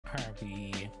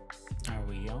Are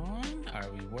we on? Are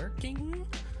we working?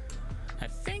 I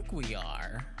think we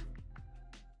are.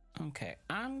 Okay,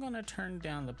 I'm gonna turn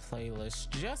down the playlist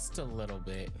just a little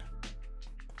bit.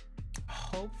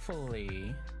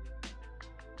 Hopefully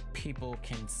people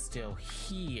can still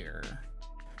hear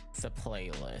the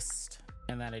playlist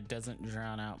and that it doesn't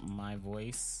drown out my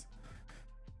voice.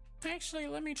 Actually,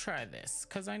 let me try this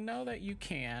because I know that you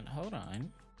can. Hold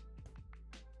on.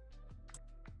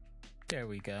 There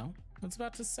we go. I was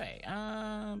about to say,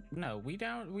 no, we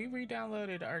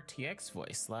re-downloaded RTX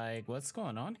voice. Like, what's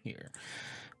going on here?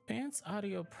 Advanced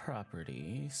audio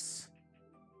properties.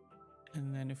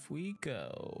 And then if we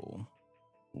go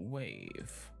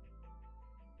wave.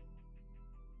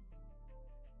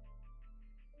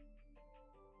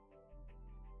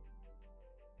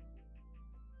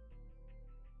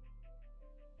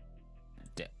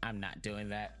 I'm not doing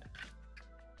that.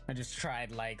 I just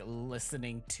tried like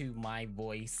listening to my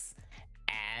voice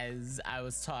as I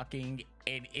was talking.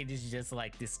 It is just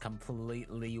like this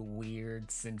completely weird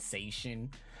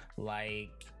sensation.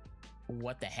 Like,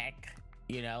 what the heck?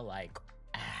 You know, like,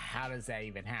 how does that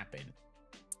even happen?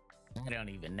 I don't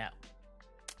even know.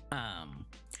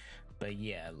 But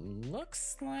yeah,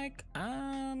 looks like,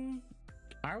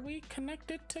 are we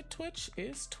connected to Twitch?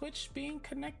 Is Twitch being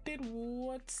connected?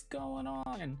 What's going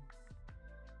on?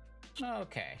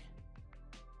 Okay.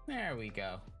 There we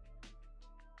go.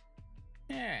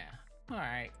 Yeah. All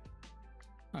right.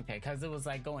 Okay, because it was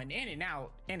like going in and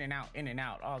out, in and out, in and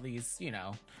out, all these, you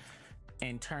know,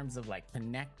 in terms of like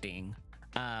connecting.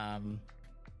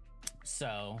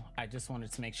 So I just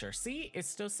wanted to make sure. See, it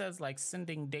still says like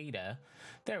sending data.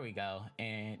 There we go.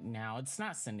 And now it's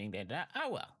not sending data. Oh,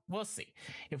 well, we'll see.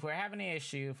 If we're having an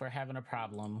issue, if we're having a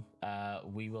problem,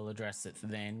 we will address it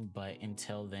then. But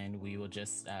until then, we will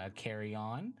just carry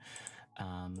on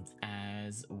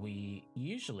as we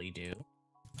usually do.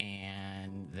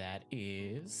 And that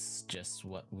is just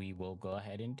what we will go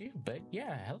ahead and do. But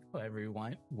yeah, hello,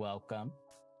 everyone. Welcome.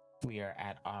 We are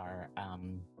at our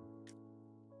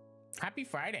Happy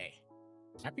Friday.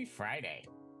 Happy Friday.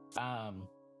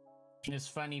 It's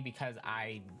funny because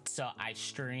I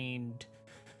streamed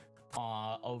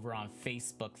over on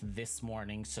Facebook this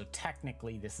morning, so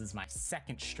technically this is my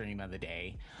second stream of the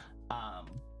day. I'm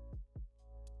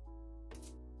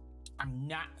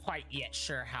not quite yet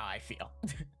sure how I feel.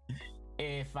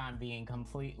 If I'm being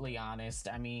completely honest.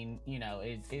 I mean, you know,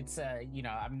 it's you know,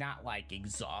 I'm not like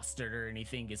exhausted or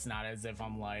anything. It's not as if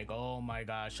I'm like, oh my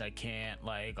gosh, I can't,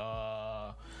 like,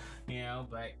 you know,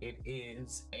 but it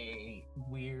is a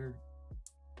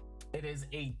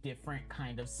different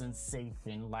kind of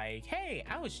sensation. Like, hey,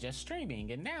 I was just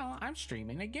streaming and now I'm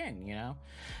streaming again, you know.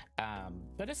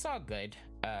 But it's all good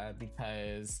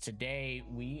because today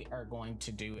we are going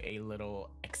to do a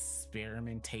little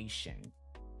experimentation.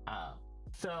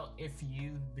 So if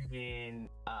you've been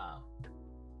I'm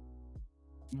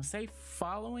gonna say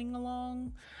following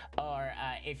along, or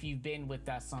if you've been with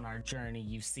us on our journey,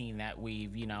 you've seen that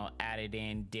we've, you know, added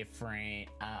in different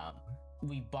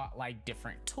we bought like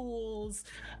different tools,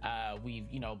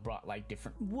 we've, you know, brought like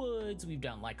different woods, we've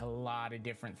done like a lot of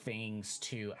different things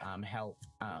to help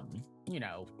you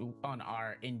know, on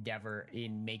our endeavor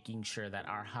in making sure that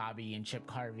our hobby in chip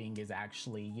carving is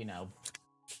actually, you know,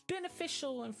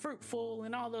 beneficial and fruitful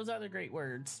and all those other great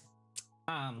words.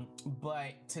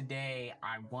 But today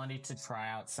I wanted to try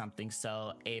out something.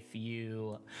 So if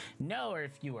you know, or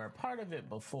if you were a part of it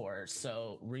before,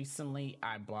 so recently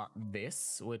I bought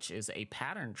this, which is a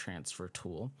pattern transfer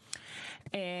tool.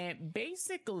 And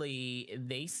basically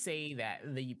they say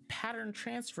that the pattern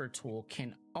transfer tool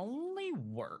can only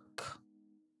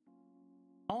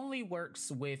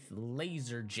works with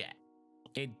laser jet.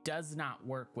 It does not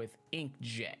work with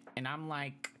inkjet. And I'm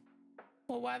like,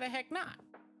 well, why the heck not?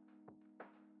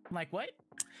 I'm like, what?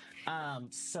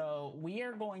 So we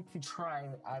are going to try.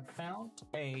 I found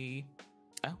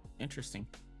oh, interesting.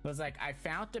 It was like, I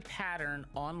found a pattern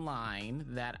online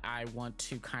that I want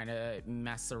to kind of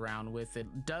mess around with.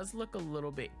 It does look a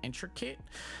little bit intricate.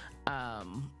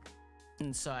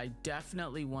 And so I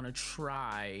definitely want to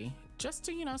try just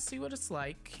to, you know, see what it's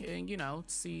like and, you know,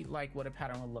 see like what a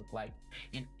pattern would look like.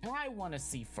 And I want to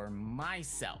see for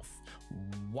myself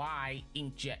why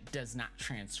inkjet does not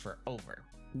transfer over.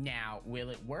 Now, will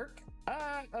it work?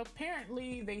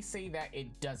 Apparently they say that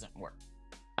it doesn't work.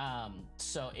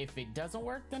 So if it doesn't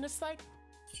work, then it's like,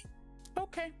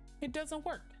 okay, it doesn't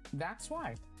work. That's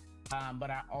why.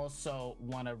 But I also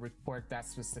want to report that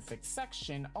specific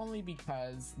section only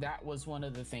because that was one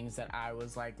of the things that I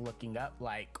was like looking up,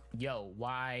 like, yo,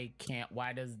 why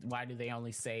do they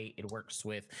only say it works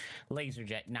with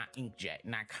LaserJet, not inkjet?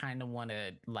 And I kind of want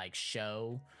to like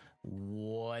show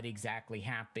what exactly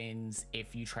happens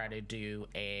if you try to do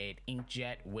an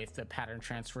inkjet with a pattern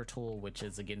transfer tool, which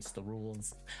is against the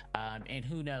rules. And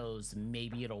who knows,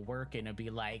 maybe it'll work and it'll be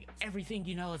like, everything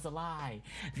you know is a lie,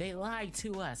 they lied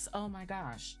to us, oh my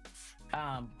gosh.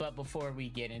 But before we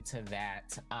get into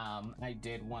that, I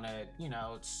did want to, you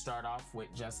know, start off with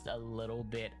just a little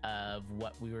bit of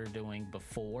what we were doing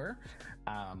before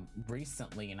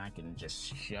recently, and I can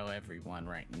just show everyone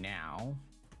right now.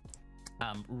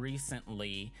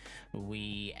 Recently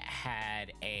we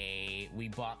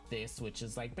bought this, which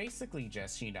is like basically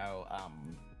just, you know,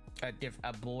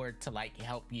 a board to like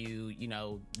help you, you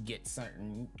know, get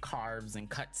certain carves and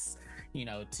cuts, you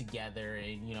know, together,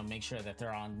 and, you know, make sure that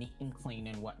they're all neat and clean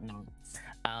and whatnot.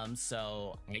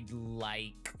 So I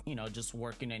like, you know, just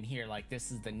working in here, like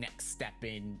this is the next step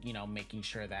in, you know, making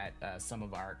sure that some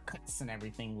of our cuts and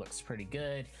everything looks pretty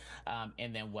good.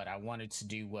 And then what I wanted to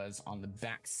do was on the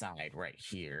back side right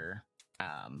here,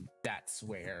 that's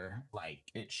where like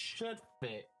it should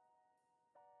fit.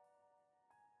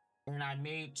 And I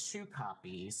made 2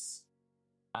 copies,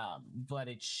 but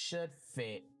it should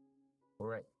fit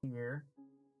right here.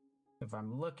 If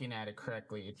I'm looking at it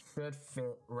correctly, it should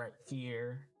fit right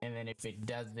here. And then if it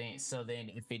doesn't, so then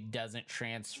if it doesn't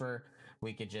transfer,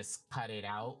 we could just cut it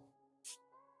out.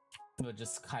 We'll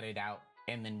just cut it out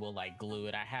and then we'll like glue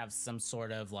it. I have some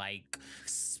sort of like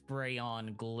spray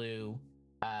on glue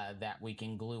that we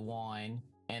can glue on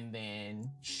and then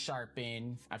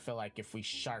sharpen. I feel like if we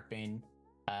sharpen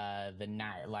the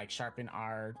knife, like sharpen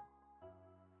our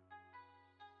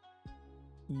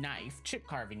knife, chip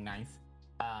carving knife,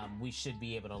 we should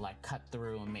be able to like cut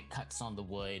through and make cuts on the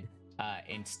wood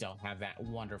and still have that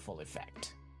wonderful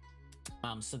effect.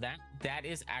 So that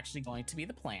is actually going to be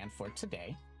the plan for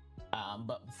today.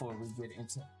 But before we get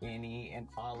into any and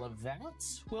all of that,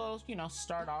 we'll, you know,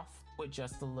 start off with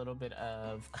just a little bit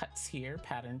of cuts here,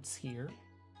 patterns here.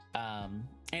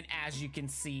 And as you can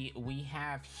see, we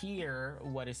have here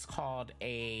what is called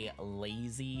a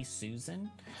lazy Susan,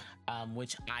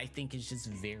 which I think is just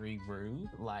very rude.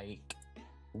 Like,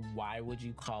 why would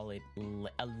you call it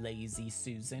a lazy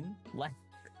Susan? Like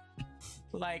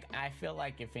I feel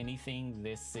like if anything,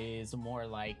 this is more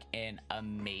like an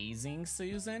amazing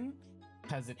Susan,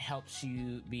 because it helps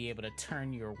you be able to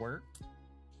turn your work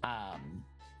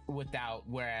without,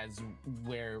 whereas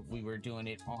where we were doing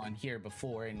it on here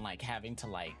before and like having to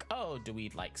like, oh, do we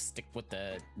like stick with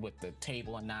the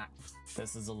table and not,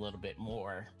 this is a little bit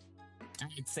more,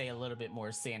 I'd say a little bit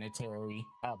more sanitary,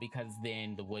 because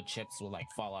then the wood chips will like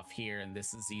fall off here and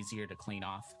this is easier to clean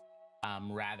off,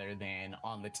 rather than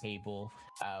on the table,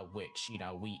 which, you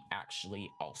know, we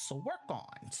actually also work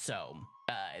on. So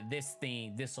this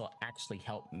will actually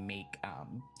help make,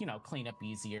 you know, clean up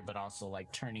easier, but also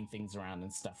like turning things around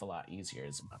and stuff a lot easier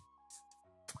as well.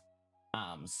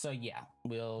 So yeah,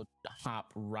 we'll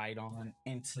hop right on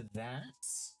into that.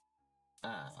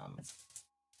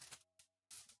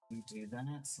 Do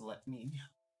that. So let me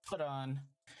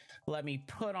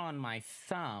put on my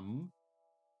thumb.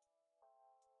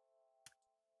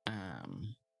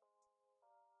 And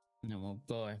then we'll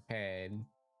go ahead and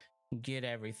get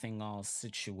everything all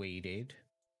situated.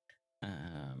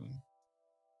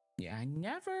 Yeah, I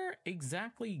never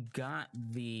exactly got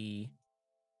the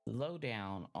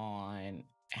lowdown on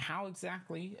how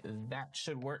exactly that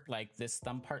should work, like this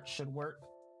thumb part should work.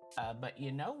 But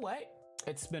you know what?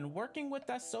 It's been working with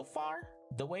us so far,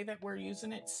 the way that we're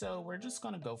using it, so we're just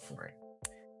gonna go for it.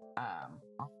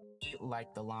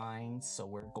 Like the lines, so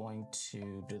we're going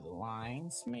to do the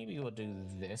lines. Maybe we'll do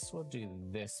this. We'll do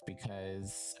this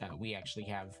because we actually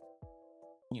have,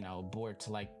 you know, a board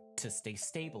to like to stay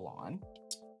stable on.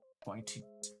 Going to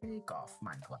take off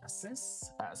my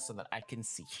glasses so that I can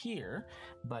see here.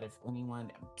 But if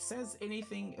anyone says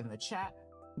anything in the chat,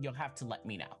 you'll have to let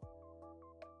me know.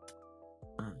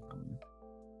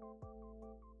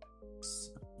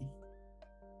 So.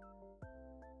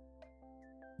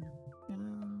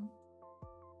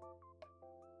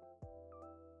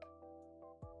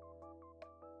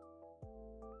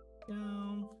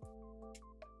 Down.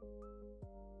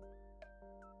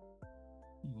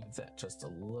 Move that just a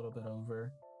little bit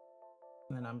over.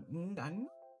 And I'm not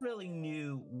really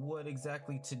knew what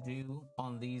exactly to do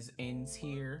on these ends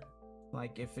here.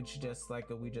 Like if it's just like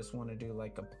we just want to do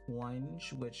like a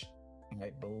plunge, which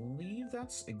I believe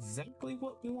that's exactly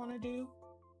what we want to do.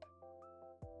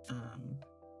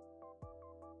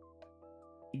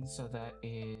 So that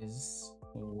is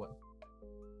what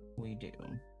we do.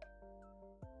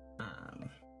 Um,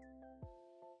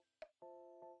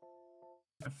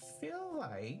 I feel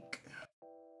like,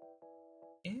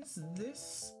 is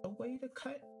this a way to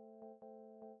cut?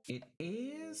 It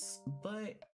is,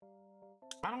 but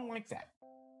I don't like that.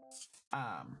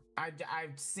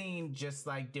 I've seen just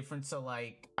like different, so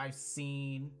like I've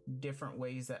seen different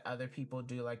ways that other people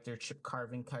do like their chip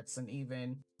carving cuts, and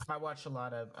even I watch a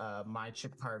lot of my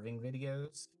chip carving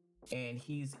videos, and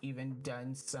he's even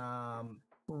done some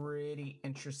pretty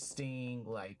interesting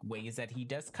like ways that he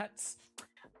does cuts.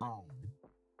 Um,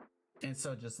 and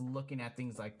so just looking at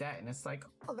things like that, and it's like,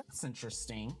 oh, that's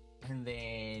interesting. And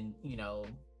then, you know,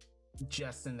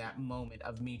 just in that moment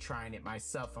of me trying it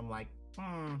myself, I'm like,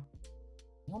 I'm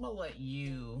gonna let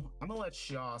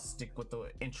y'all stick with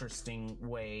the interesting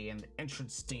way and the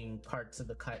interesting parts of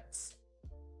the cuts.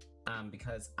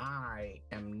 Because I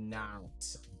am not.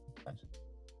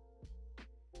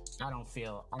 I don't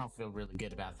feel really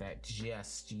good about that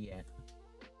just yet.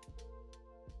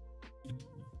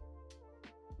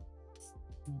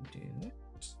 Do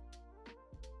that.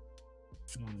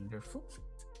 Wonderful.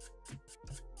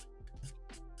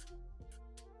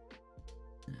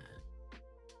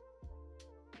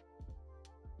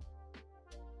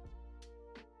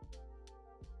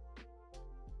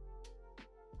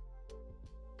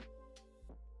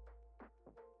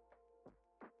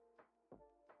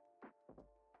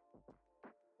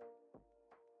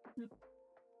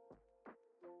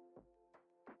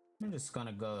 I'm just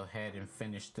gonna go ahead and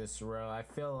finish this row. I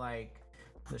feel like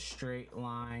the straight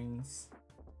lines,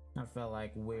 I feel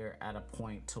like we're at a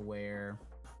point to where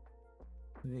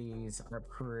these are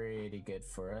pretty good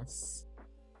for us.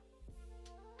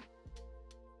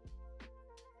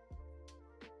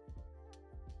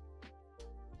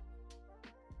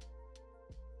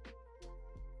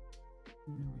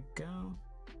 There we go.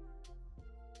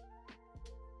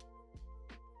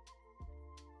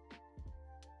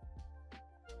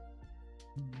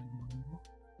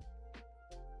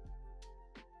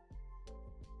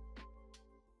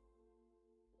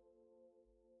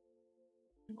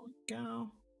 There we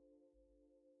go.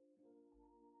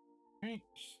 Right.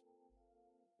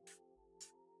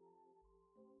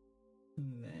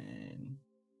 And then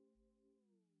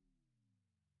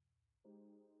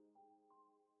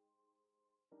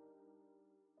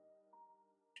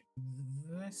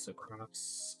this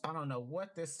across. I don't know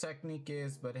what this technique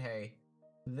is, but hey,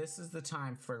 this is the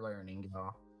time for learning,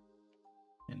 y'all.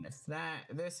 And if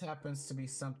this happens to be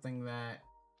something that,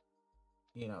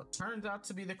 you know, turns out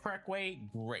to be the correct way,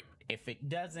 great. If it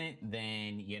doesn't,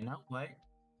 then you know what?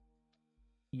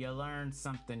 You learn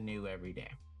something new every day.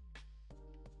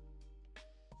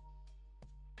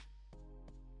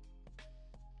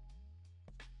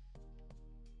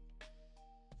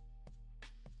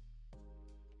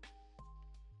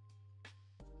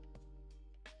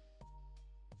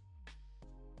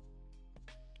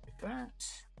 That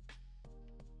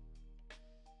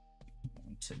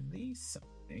to these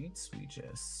sides, we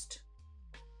just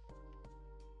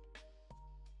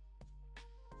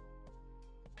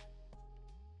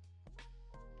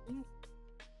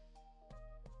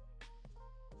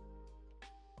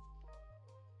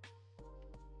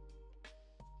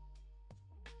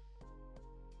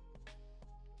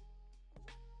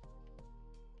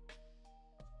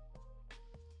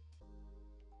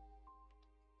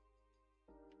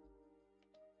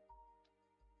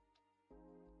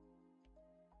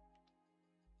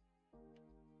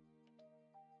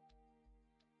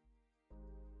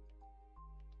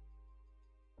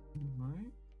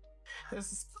right.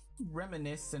 This is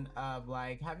reminiscent of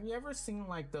like, have you ever seen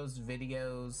like those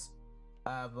videos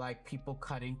of like people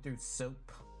cutting through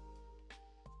soap?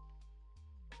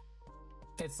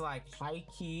 It's like high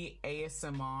key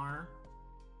ASMR,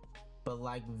 but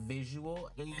like visual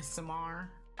ASMR,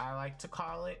 I like to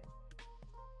call it.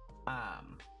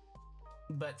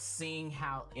 But seeing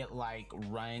how it like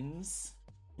runs,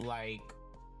 like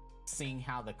seeing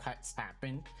how the cuts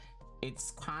happen, it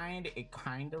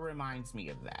kind of reminds me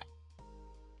of that.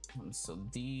 So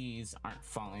these aren't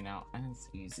falling out as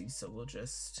easy, so we'll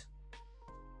just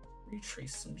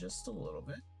retrace them just a little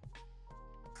bit.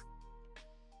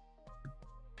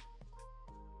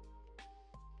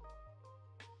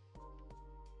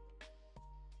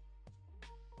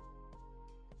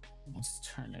 Let's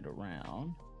turn it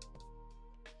around.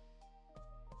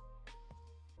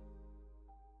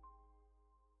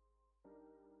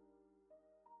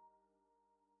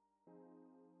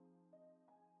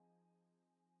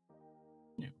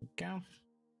 There we go.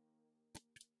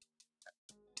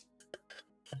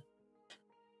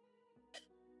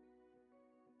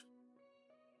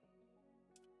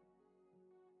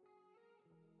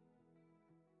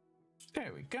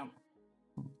 There we go.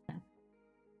 Okay.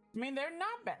 I mean, they're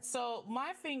not bad. So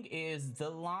my thing is the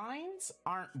lines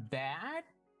aren't bad,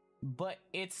 but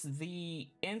it's the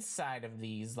inside of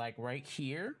these, like right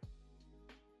here.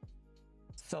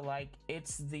 So like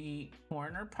it's the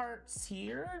corner parts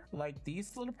here, like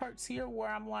these little parts here, where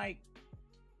I'm like,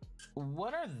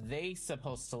 what are they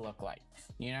supposed to look like?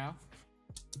 You know?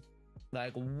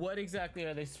 Like, what exactly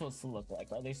are they supposed to look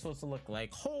like? Are they supposed to look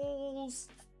like holes?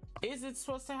 Is it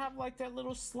supposed to have like that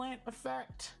little slant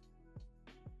effect?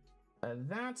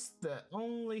 That's the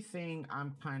only thing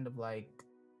I'm kind of like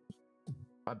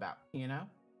about, you know?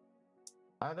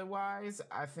 Otherwise,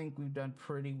 I think we've done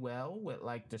pretty well with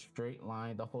like the straight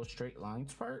line, the whole straight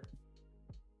lines part.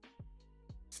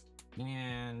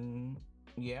 And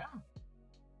yeah,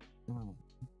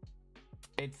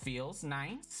 it feels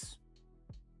nice.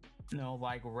 No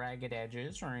like ragged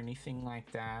edges or anything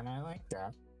like that. I like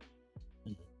that.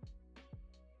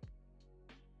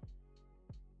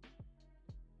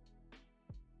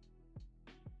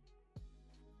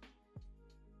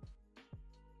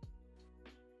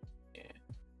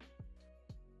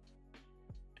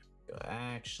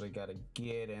 I actually gotta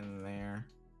get in there.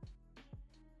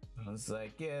 I was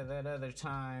like, yeah, that other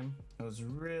time it was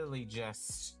really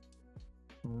just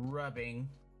rubbing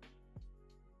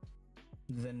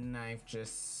the knife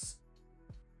just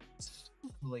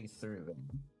slowly through them.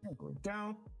 There we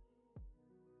go.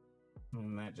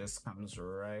 And that just comes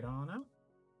right on out.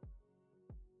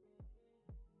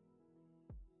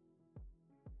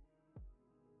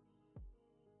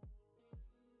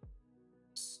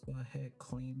 Go ahead,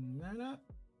 clean that up.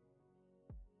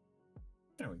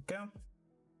 There we go.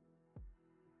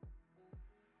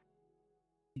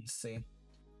 Let's see.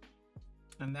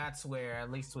 And that's where,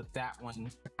 at least with that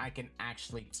one, I can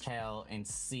actually tell and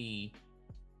see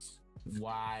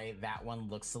why that one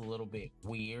looks a little bit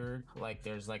weird. Like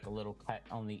there's like a little cut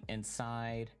on the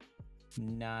inside.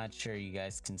 Not sure you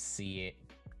guys can see it.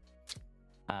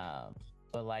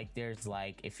 But like there's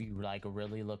like, if you like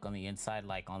really look on the inside,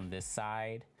 like on this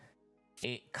side,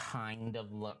 it kind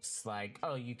of looks like,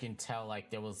 oh, you can tell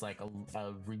like there was like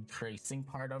a retracing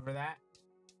part over that.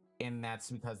 And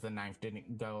that's because the knife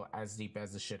didn't go as deep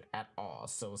as it should at all.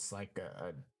 So it's like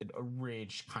a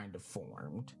ridge kind of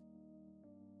formed.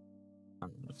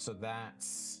 So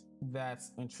that's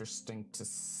interesting to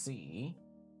see.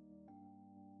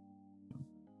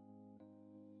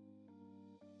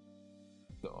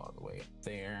 Go all the way up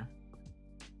there.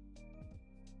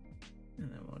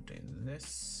 And then we'll do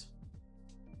this.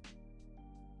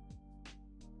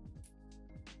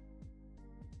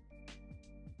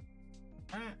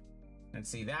 And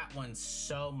see, that one's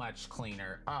so much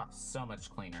cleaner. Oh, so much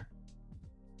cleaner.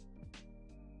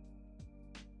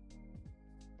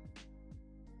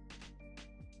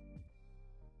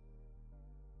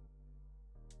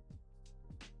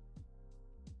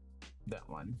 That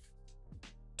one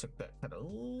took that cut a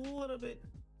little bit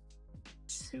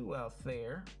too out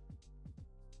there.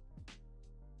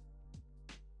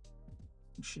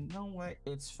 But you know what?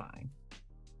 It's fine.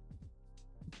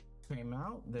 Came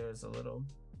out. There's a little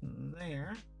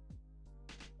there.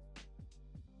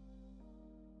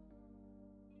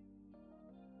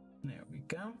 There we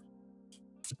go.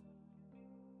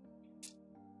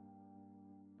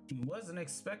 Wasn't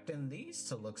expecting these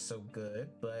to look so good,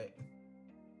 but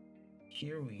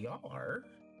here we are.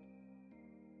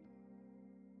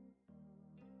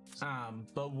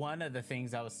 But one of the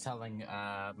things I was telling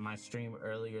my stream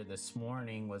earlier this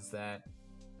morning was that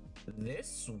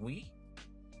this week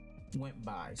went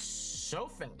by so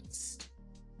fast.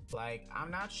 Like, I'm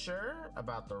not sure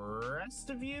about the rest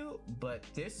of you, but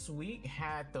this week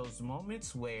had those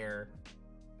moments where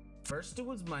first it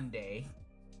was Monday,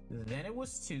 then it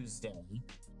was Tuesday.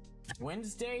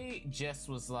 Wednesday just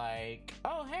was like,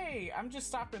 oh, hey, I'm just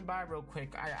stopping by real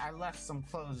quick. I left some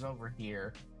clothes over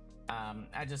here.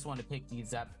 I just want to pick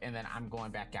these up and then I'm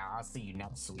going back out. I'll see you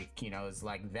next week. You know, it's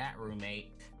like that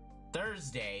roommate.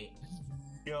 Thursday,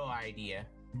 no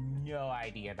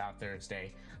idea about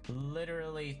Thursday.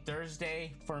 Literally,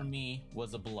 Thursday for me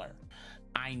was a blur.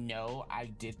 I know I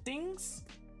did things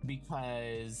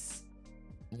because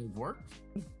I worked.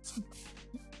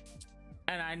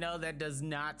 And I know that does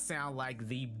not sound like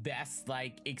the best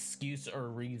like excuse or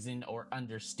reason or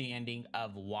understanding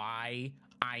of why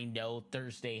I know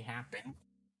Thursday happened.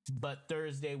 But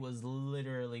Thursday was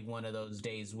literally one of those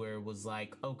days where it was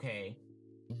like, okay,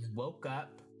 woke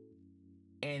up,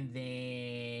 and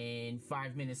then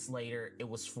 5 minutes later, it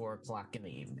was 4 o'clock in the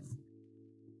evening.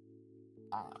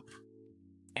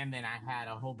 And then I had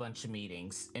a whole bunch of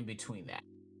meetings in between that.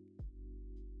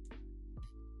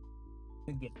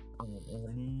 Again, I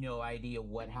have no idea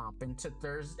what happened to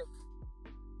Thursday,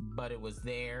 but it was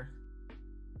there,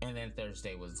 and then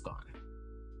Thursday was gone.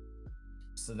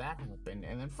 So that happened,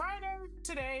 and then Friday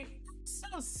today, so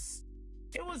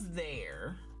it was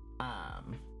there.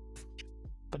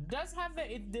 But it does have that.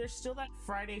 There's still that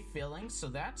Friday feeling, so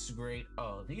that's great.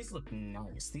 Oh, these look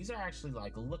nice. These are actually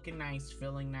like looking nice,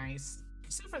 feeling nice.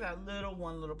 Except for that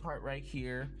one little part right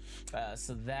here.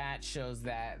 So that shows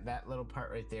that little part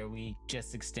right there, we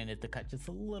just extended the cut just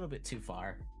a little bit too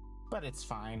far, but it's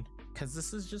fine because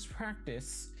this is just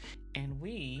practice and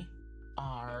we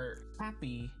are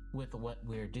happy with what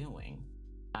we're doing.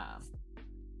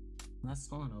 Let's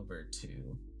go on over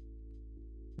to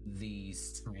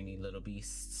these tiny little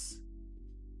beasts.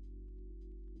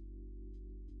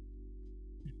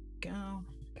 Go.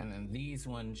 And then these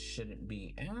ones shouldn't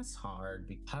be as hard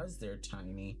because they're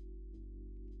tiny.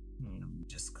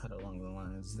 Just cut along the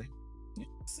lines there. Yeah,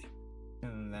 see?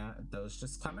 And those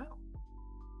just come out.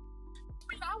 I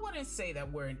mean, I wouldn't say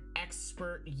that we're an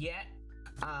expert yet.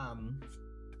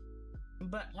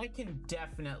 But I can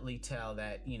definitely tell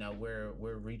that,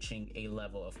 we're reaching a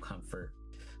level of comfort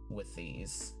with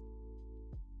these.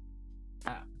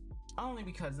 Only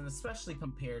because, and especially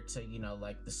compared to,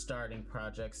 like the starting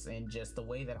projects and just the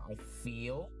way that I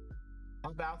feel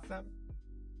about them,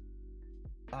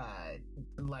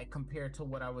 like compared to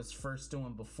what I was first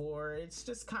doing before, it's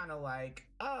just kind of like,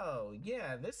 oh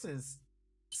yeah, this is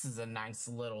a nice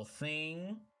little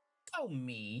thing. Oh,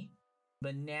 me.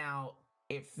 But now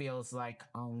it feels like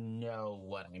I know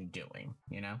what I'm doing,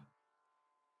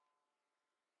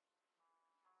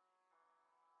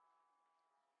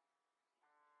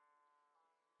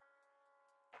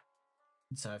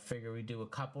 So I figure we do a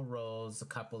couple rolls, a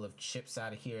couple of chips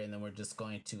out of here, and then we're just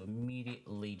going to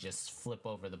immediately just flip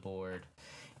over the board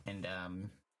and and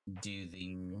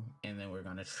then we're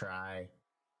gonna try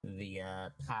the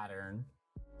pattern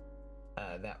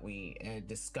that we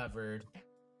discovered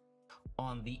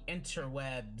on the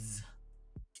interwebs.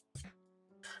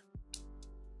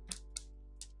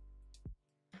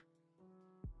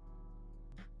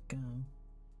 Go.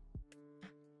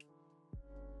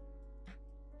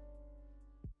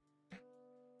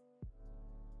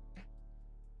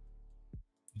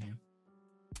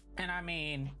 And I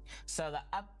mean, so the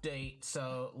update,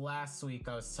 so last week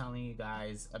I was telling you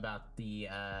guys about the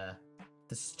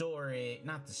storage,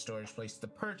 not the storage place, the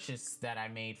purchase that I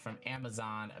made from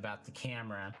Amazon about the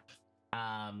camera.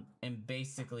 And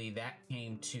basically that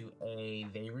came to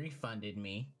they refunded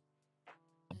me.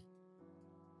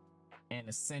 And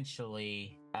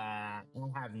essentially, I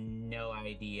have no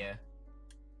idea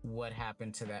what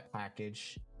happened to that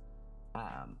package.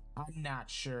 I'm not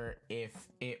sure if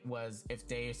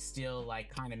they still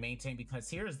like kind of maintain, because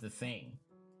here's the thing.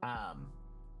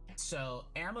 So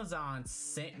Amazon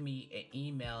sent me an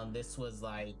email, and this was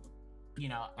like,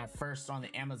 at first on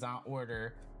the Amazon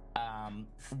order,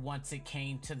 once it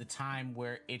came to the time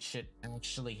where it should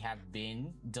actually have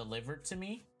been delivered to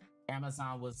me,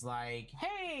 Amazon was like,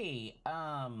 hey,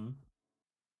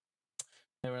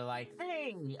 they were like,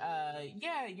 hey,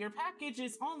 yeah, your package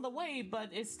is on the way,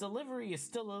 but its delivery is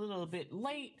still a little bit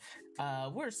late.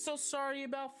 We're so sorry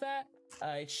about that.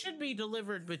 It should be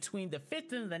delivered between the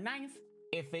 5th and the 9th.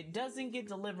 If it doesn't get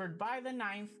delivered by the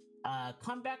 9th,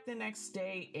 come back the next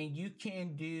day and you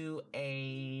can do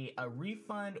a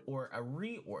refund or a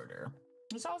reorder.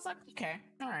 So I was like, okay,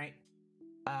 all right.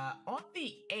 On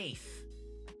the 8th,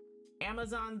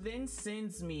 Amazon then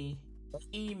sends me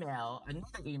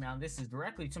another email. This is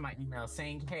directly to my email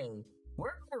saying, hey,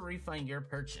 we're gonna refund your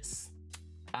purchase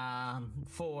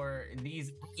for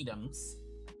these items,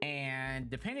 and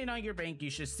depending on your bank, you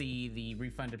should see the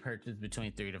refunded purchase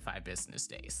between 3 to 5 business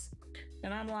days.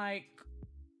 And I'm like,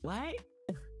 what?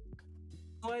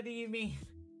 What do you mean?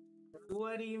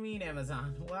 What do you mean,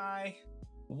 Amazon? Why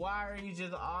are you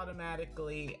just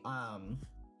automatically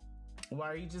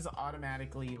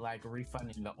like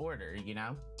refunding the order,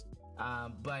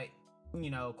 but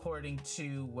according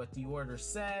to what the order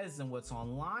says and what's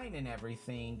online and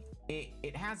everything,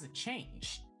 it hasn't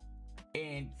changed.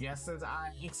 And just as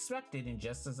I expected, and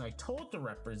just as I told the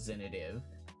representative,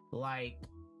 like,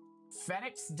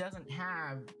 FedEx doesn't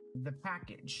have the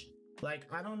package. Like,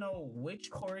 I don't know which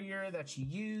courier that you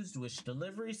used, which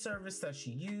delivery service that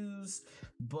you used,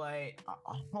 but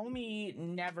homie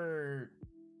never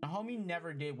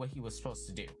did what he was supposed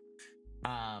to do.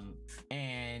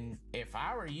 And if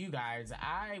I were you guys,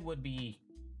 I would be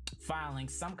filing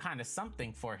some kind of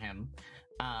something for him,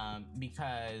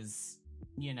 because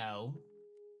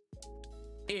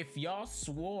if y'all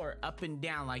swore up and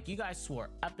down, like you guys swore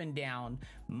up and down,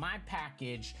 my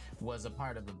package was a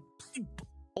part of a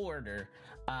order,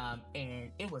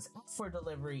 and it was up for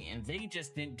delivery, and they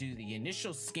just didn't do the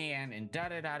initial scan and da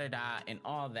da da da da and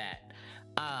all that.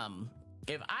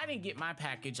 If I didn't get my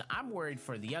package, I'm worried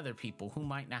for the other people who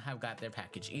might not have got their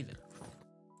package either.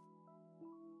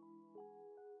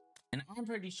 And I'm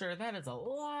pretty sure that is a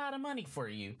lot of money for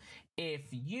you if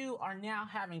you are now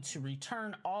having to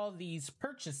return all these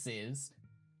purchases,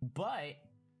 but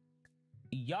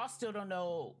y'all still don't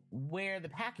know where the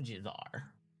packages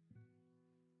are.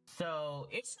 So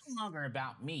it's no longer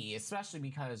about me, especially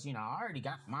because, you know, I already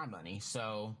got my money.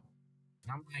 So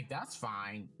I'm like, that's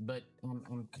fine. But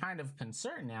I'm kind of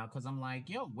concerned now because I'm like,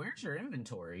 yo, where's your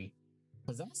inventory?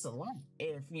 Because that's a lot.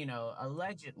 If, you know,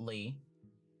 allegedly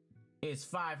it's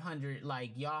 500,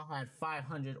 like y'all had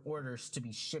 500 orders to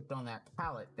be shipped on that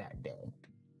pallet that day.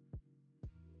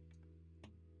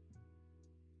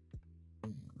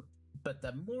 But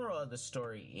the moral of the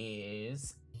story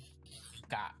is,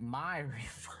 got my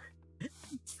refund.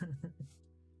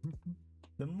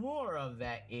 The moral of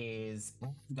that is, I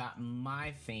got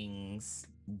my things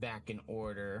back in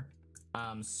order.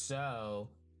 So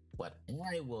what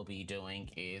I will be doing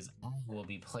is I will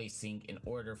be placing an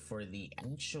order for the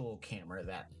actual camera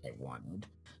that I wanted.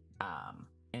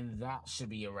 And that should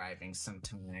be arriving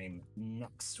sometime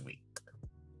next week.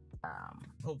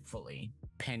 Hopefully,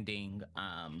 pending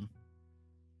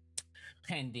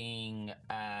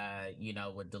you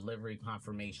know, with delivery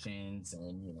confirmations,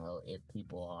 and you know, if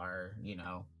people are, you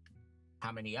know,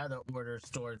 how many other order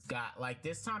stores got. Like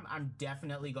this time I'm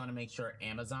definitely going to make sure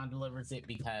Amazon delivers it,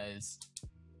 because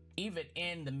even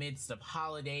in the midst of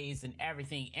holidays and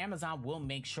everything, Amazon will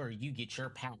make sure you get your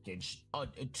package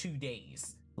 2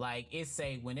 days. Like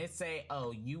when it say,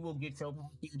 oh, you will get your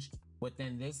package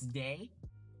within this day,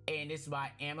 and it's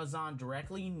by Amazon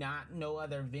directly, not no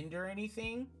other vendor or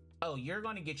anything, oh, you're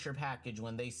going to get your package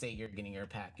when they say you're getting your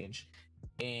package.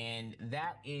 And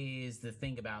that is the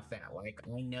thing about that. Like,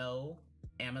 I know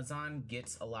Amazon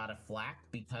gets a lot of flack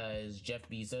because Jeff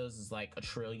Bezos is like a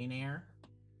trillionaire,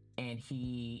 and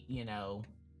he, you know,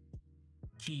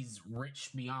 he's rich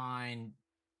beyond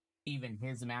even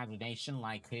his imagination.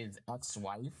 Like his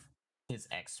ex-wife,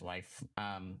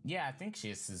 yeah, I think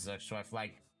she is his ex-wife.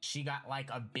 Like, she got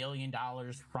like $1 billion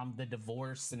from the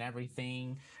divorce and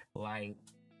everything. Like,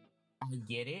 I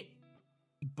get it,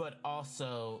 but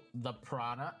also the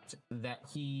product that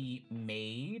he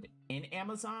made in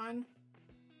Amazon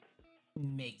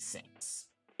makes sense.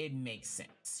 It makes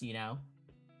sense, you know?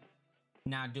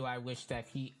 Now, do I wish that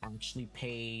he actually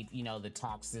paid, you know, the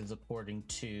taxes according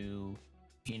to,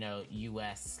 you know,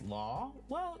 US law?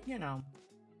 Well, you know,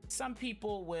 some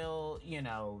people will, you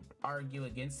know, argue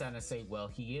against that and say, well,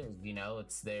 he is, you know,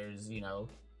 there's, you know,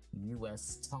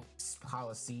 US tax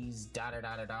policies, da da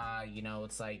da da da, you know,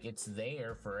 it's like it's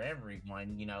there for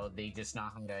everyone, you know, they just know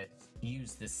how to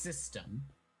use the system.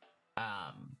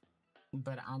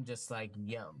 But I'm just like,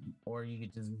 yo, or you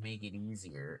could just make it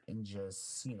easier and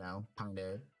just, you know, kind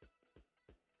of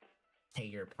pay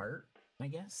your part, I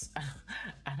guess.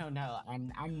 I don't know.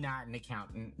 I'm not an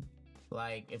accountant.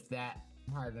 Like, if that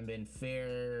hasn't been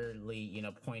fairly, you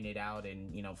know, pointed out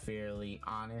and, you know, fairly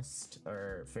honest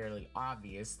or fairly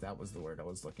obvious, that was the word I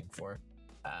was looking for.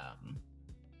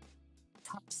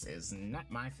 Tax is not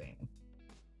my thing.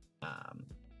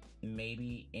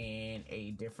 Maybe in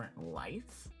a different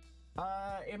life,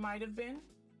 it might have been,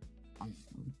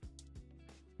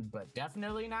 but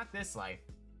definitely not this life.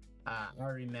 I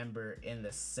remember in the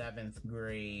 7th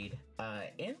grade,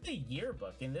 in the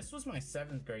yearbook, and this was my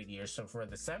 7th grade year. So for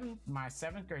my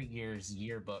 7th grade year's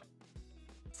yearbook,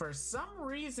 for some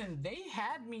reason they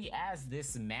had me as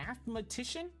this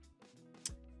mathematician.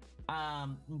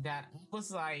 That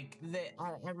was like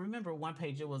I remember one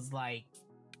page. It was like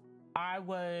I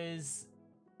was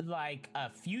like a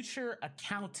future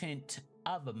accountant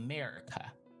of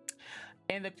America.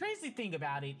 And the crazy thing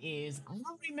about it is, I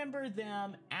don't remember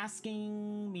them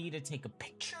asking me to take a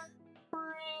picture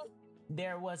for it.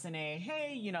 There wasn't a,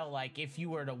 hey, you know, like if you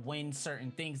were to win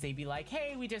certain things, they'd be like,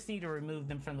 hey, we just need to remove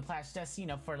them from the class just, you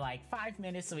know, for like 5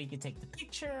 minutes so we could take the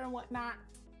picture and whatnot.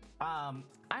 I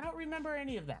don't remember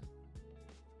any of that.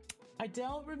 I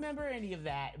don't remember any of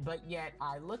that, but yet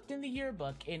I looked in the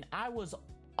yearbook and I was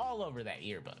all over that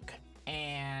yearbook.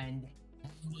 And it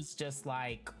was just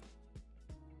like,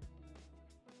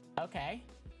 okay,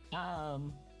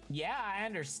 yeah, I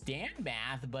understand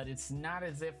math, but it's not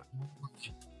as if I'm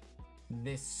like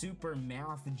this super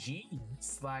math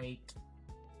genius. Like,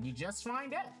 you just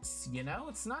find X, you know,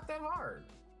 it's not that hard.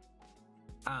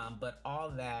 But all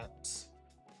that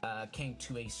came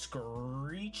to a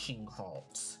screeching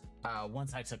halt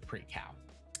once I took pre-cal.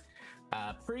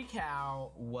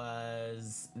 Pre-cal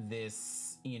was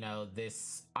this,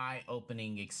 this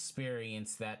eye-opening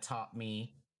experience that taught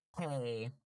me,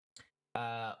 hey,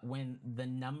 when the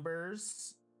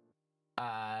numbers,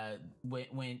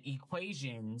 when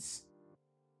equations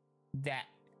that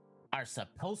are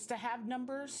supposed to have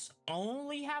numbers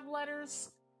only have letters,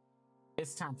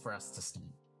 it's time for us to stop.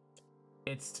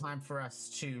 It's time for us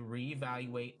to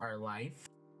reevaluate our life,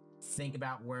 think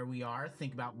about where we are,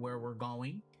 think about where we're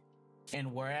going,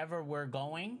 and wherever we're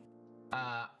going,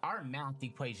 our math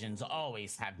equations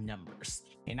always have numbers.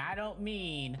 And I don't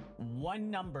mean one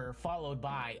number followed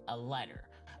by a letter.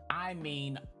 I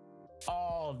mean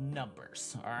all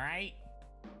numbers, all right?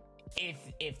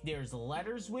 If there's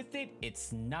letters with it,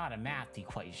 it's not a math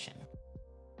equation.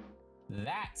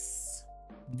 That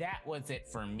was it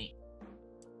for me.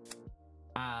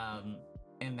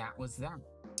 And that was that.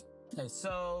 Okay,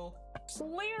 so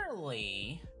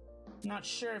clearly, not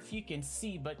sure if you can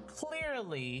see, but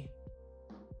clearly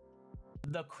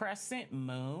the crescent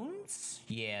moons,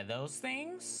 yeah, those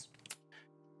things,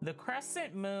 the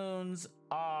crescent moons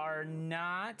are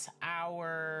not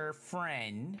our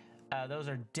friend. Those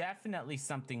are definitely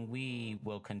something we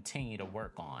will continue to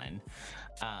work on.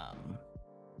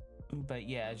 But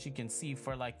yeah, as you can see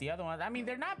for like the other ones, I mean,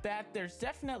 they're not bad. There's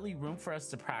definitely room for us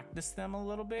to practice them a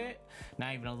little bit.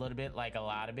 Not even a little bit, like a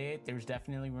lot of it. There's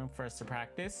definitely room for us to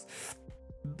practice.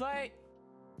 But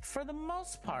for the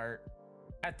most part,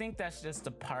 I think that's just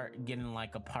getting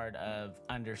like a part of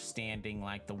understanding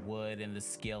like the wood and the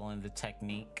skill and the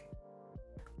technique.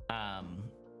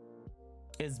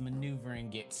 Is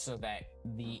maneuvering it so that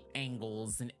the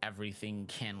angles and everything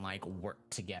can like work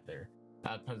together.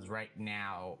 Because right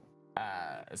now,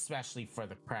 especially for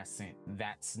the crescent,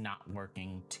 that's not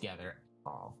working together at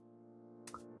all.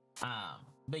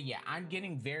 But yeah, I'm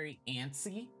getting very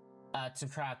antsy to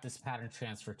try out this pattern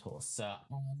transfer tool. So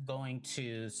I'm going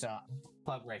to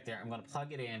plug right there. I'm going to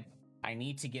plug it in. I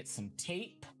need to get some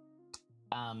tape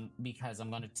because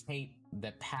I'm going to tape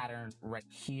the pattern right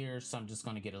here. So I'm just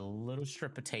going to get a little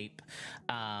strip of tape.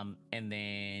 And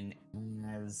then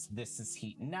as this is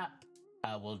heating up,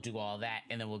 we'll do all that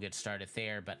and then we'll get started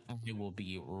there. But I will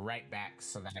be right back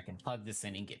so that I can plug this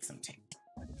in and get some tape.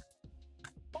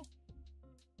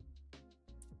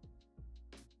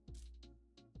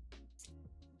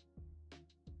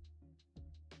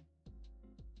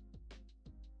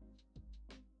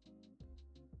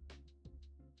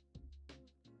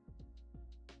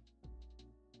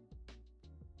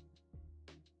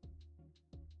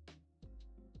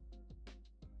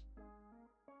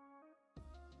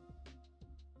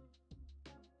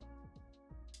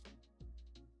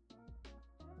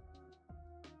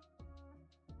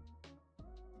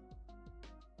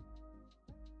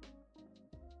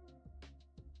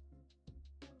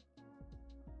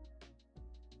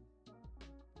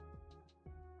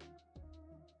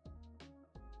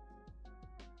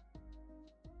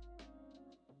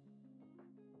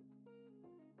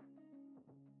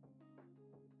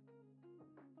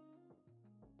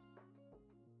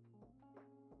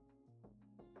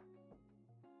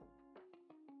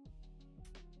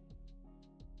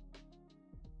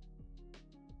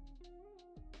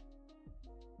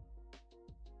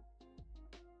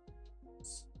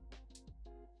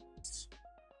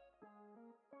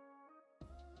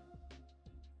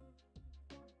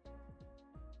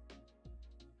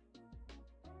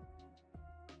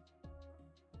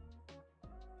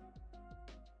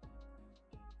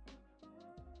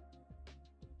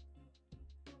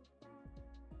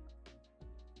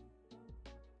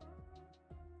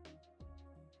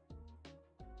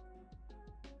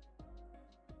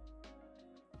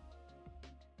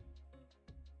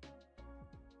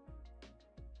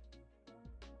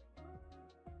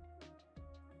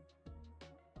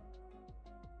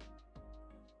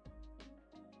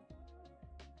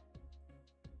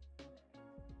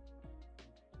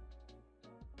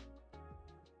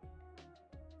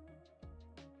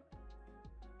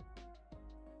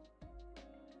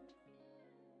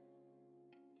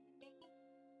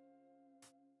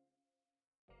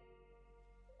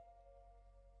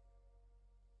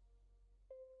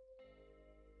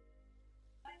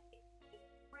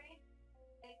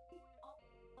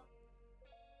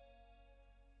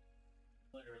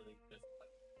 Literally just like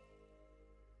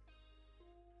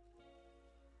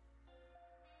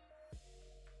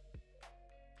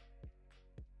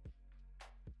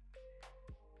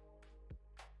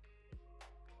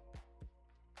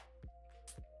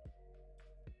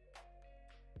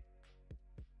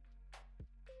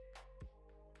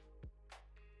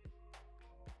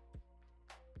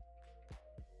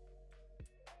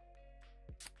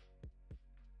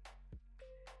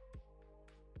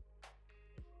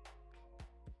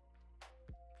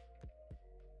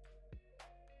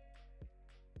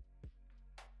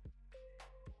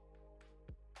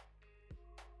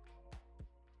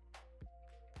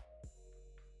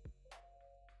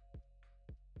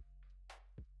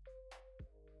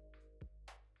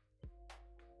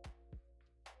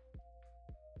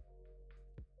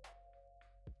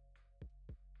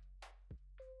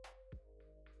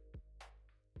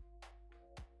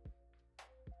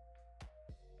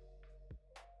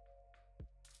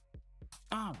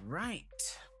All right.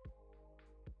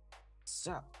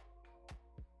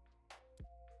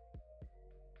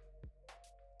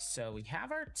 So we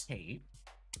have our tape.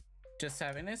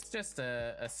 It's just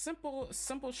a simple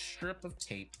strip of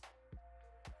tape.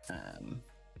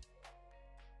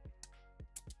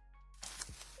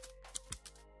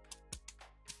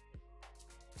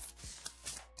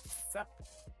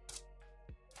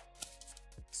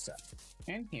 So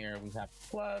in here we have a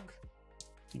plug,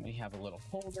 and we have a little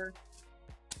holder.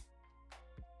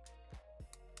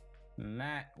 And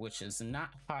that, which is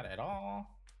not hot at all.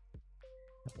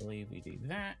 I believe we do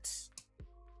that.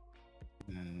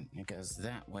 And it goes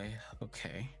that way.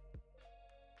 Okay.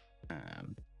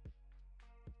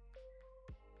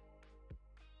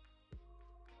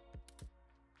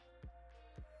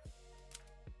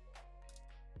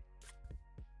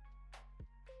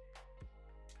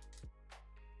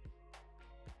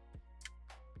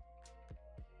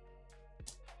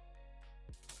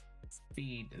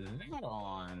 Feed that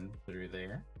on through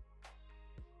there.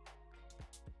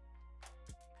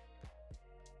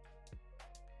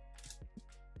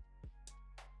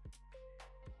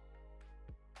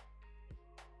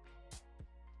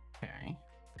 Okay.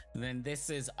 Then this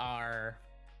is our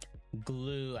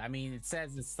glue. I mean, it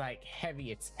says it's like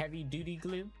heavy, it's heavy duty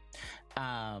glue. But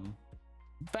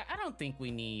I don't think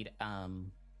we need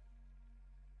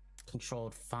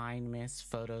controlled fine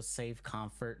mist, photo safe,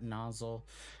 comfort, nozzle.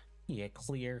 Yeah,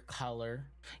 clear color.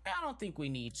 I don't think we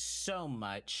need so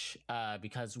much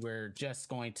because we're just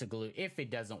going to glue. If it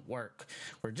doesn't work,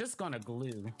 we're just going to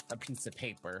glue a piece of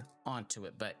paper onto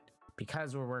it. But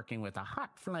because we're working with a hot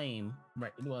flame,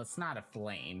 right? Well, it's not a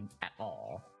flame at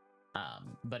all,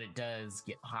 but it does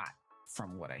get hot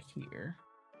from what I hear.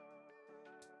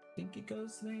 I think it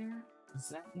goes there. Is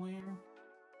that where?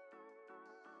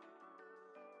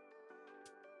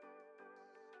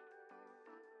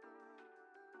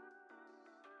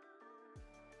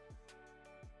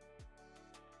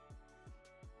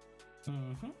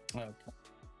 Okay.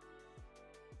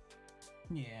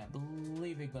 Yeah, I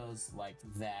believe it goes like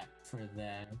that for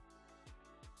that.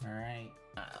 All right.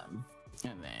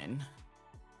 And then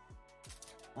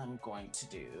I'm going to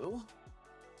do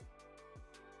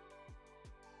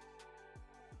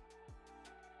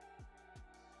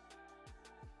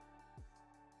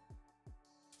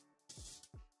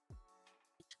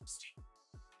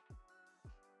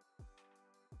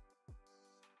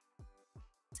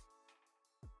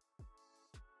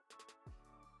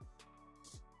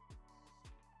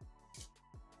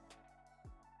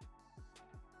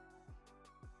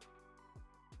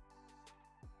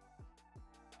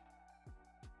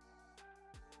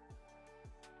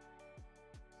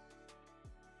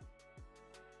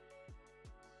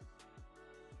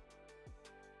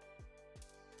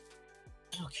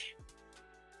okay.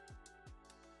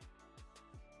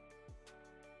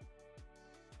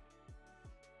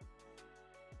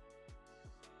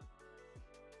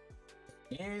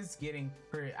 It is getting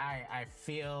pretty. I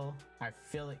feel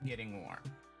it getting warm.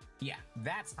 Yeah,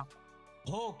 that's how.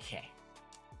 Okay.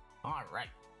 All right.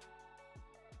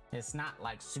 It's not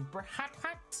like super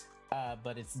hot,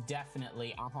 but it's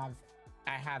definitely.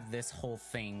 I have this whole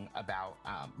thing about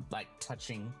like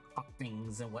touching hot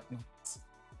things and whatnot.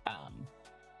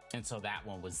 And so that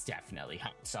one was definitely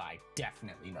hot. So I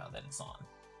definitely know that it's on.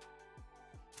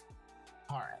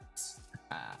 All right.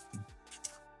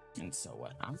 And so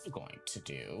what I'm going to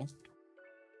do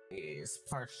is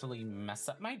partially mess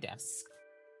up my desk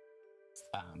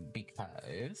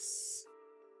because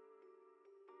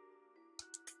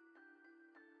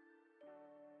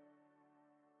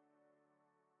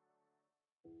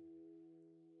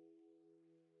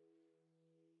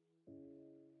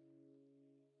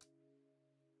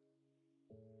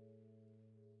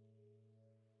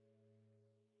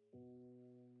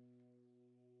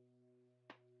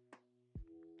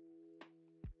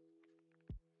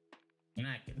and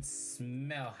I can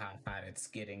smell how hot it's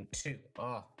getting too.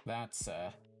 Oh, that's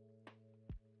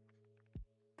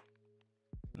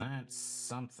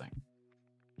something.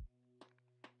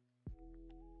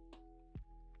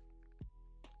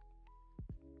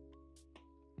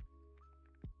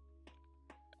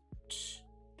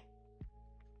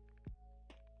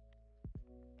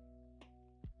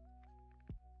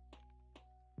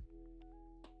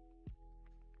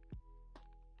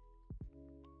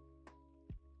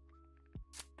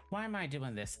 Why am I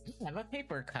doing this? I have a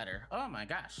paper cutter. Oh my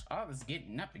gosh. All this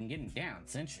getting up and getting down.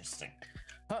 It's interesting.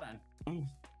 Hold on.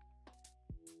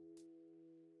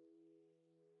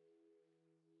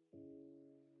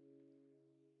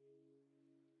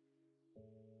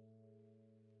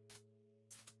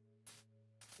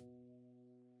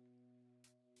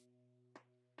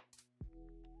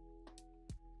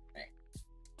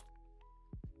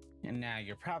 And now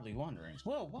you're probably wondering,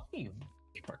 well, why are you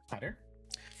paper cutter?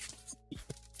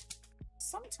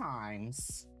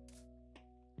 Sometimes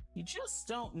you just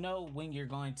don't know when you're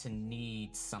going to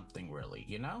need something really,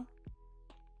 you know?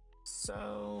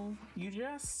 So you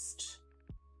just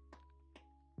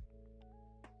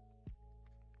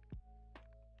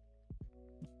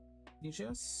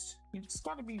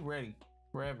gotta be ready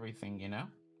for everything, you know?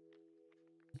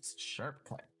 It's a sharp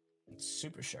cut. It's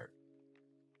super sharp.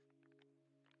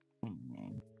 I'm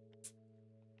gonna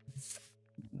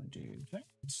do that.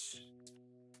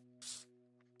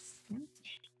 There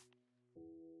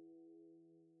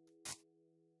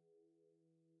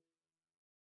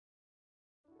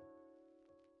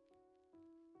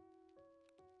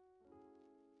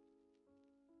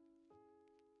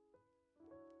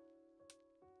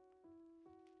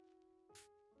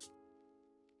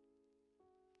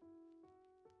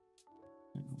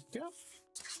we go.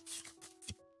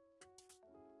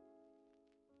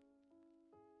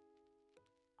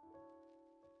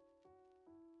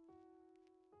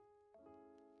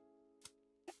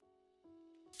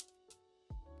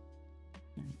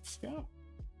 Let's go.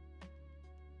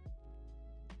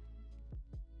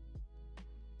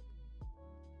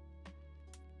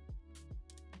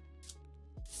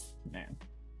 There.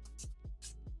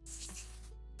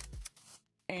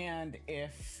 And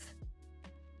if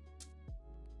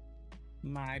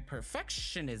my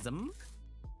perfectionism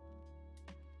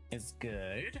is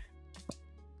good,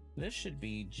 this should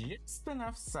be just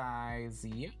enough size.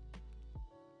 Yep.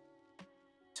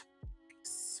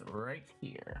 It's right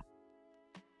here.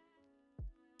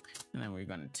 And then we're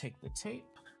going to take the tape,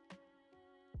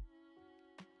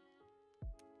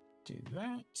 do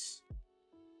that,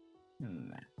 and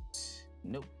that.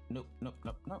 Nope, nope, nope,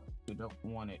 nope, nope. We don't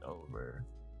want it over.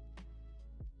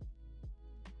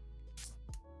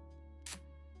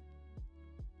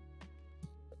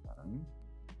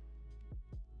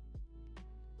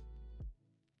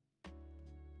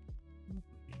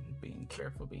 Being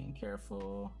careful, being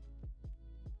careful.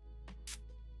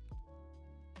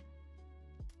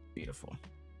 Beautiful.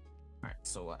 All right,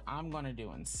 so what I'm gonna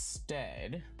do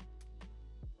instead,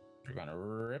 we're gonna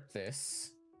rip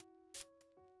this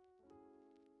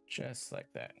just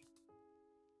like that.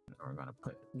 And we're gonna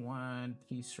put one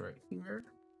piece right here.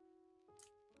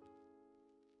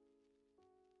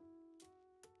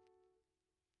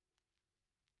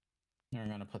 And we're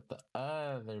gonna put the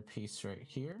other piece right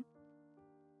here.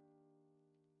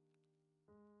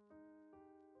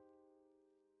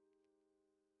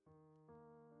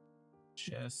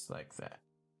 Just like that.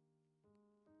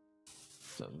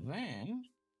 So then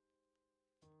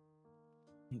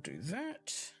do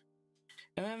that.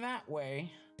 And then that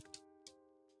way,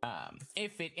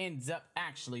 if it ends up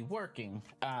actually working,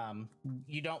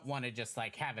 you don't want to just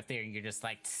like have it there and you're just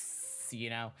like,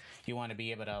 you know, you want to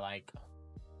be able to like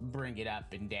bring it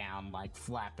up and down, like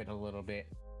flap it a little bit,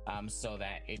 so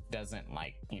that it doesn't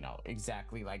like, you know,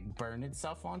 exactly like burn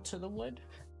itself onto the wood,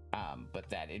 but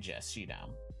that it just, you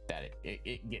know, that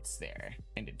it gets there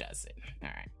and it does it. All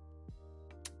right.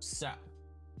 So,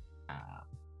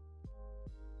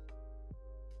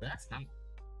 that's hot.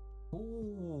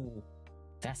 Ooh,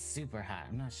 that's super hot.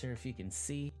 I'm not sure if you can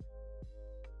see,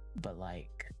 but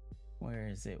like, where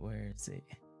is it? Where is it?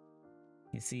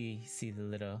 You see the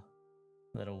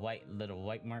little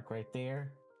white mark right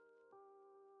there?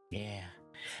 Yeah,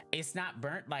 it's not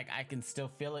burnt. Like I can still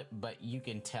feel it, but you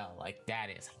can tell like that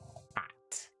is hot.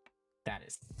 That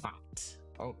is hot.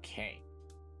 Okay.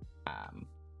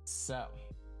 So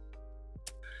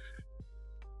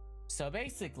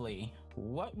basically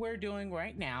what we're doing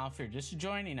right now, if you're just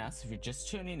joining us, if you're just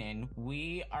tuning in,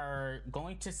 we are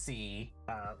going to see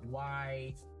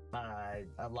why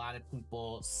a lot of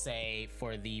people say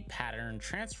for the pattern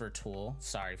transfer tool,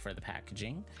 sorry for the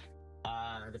packaging,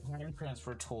 the pattern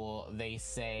transfer tool, they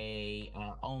say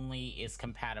only is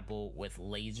compatible with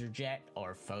LaserJet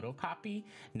or photocopy,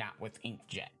 not with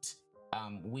inkjet.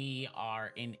 We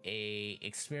are in a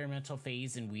experimental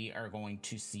phase and we are going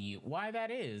to see why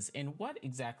that is and what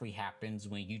exactly happens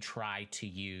when you try to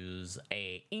use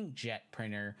a inkjet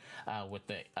printer with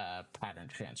the pattern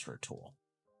transfer tool.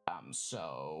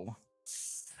 So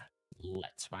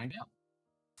let's find out.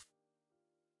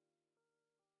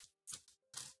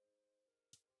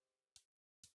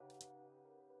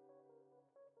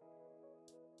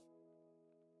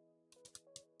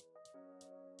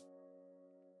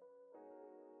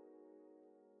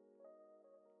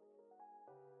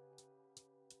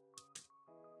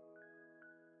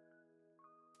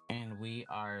 And we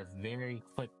are very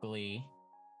quickly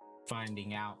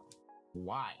finding out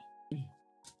why.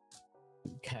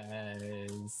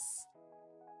 Because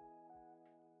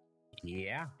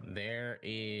Yeah, there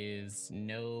is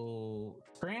no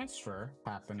transfer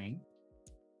happening.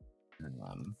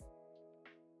 Um,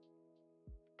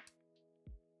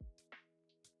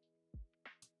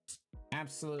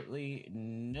 Absolutely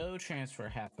no transfer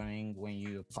happening when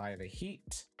you apply the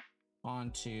heat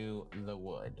onto the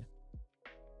wood.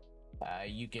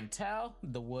 You can tell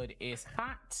the wood is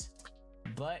hot,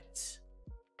 but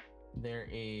there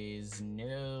is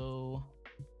no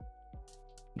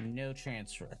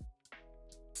transfer,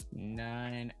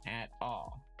 none at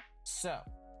all. So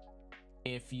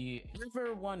if you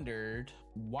ever wondered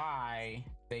why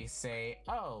they say,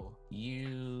 oh,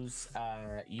 use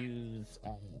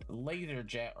laser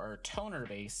jet or toner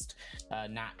based,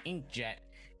 not inkjet,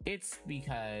 it's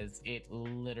because it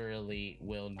literally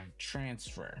will not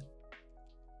transfer,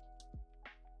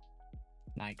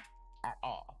 like, at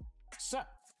all. So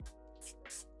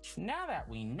now that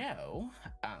we know,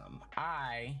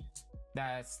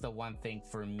 that's the one thing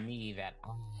for me that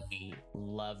I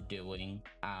love doing.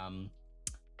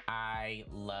 I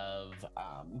love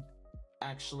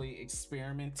actually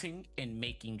experimenting and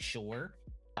making sure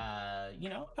why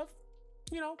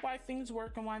things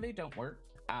work and why they don't work.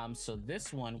 So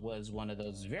this one was one of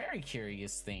those very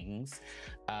curious things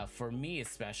for me,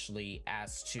 especially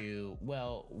as to,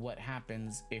 well, what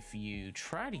happens if you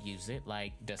try to use it?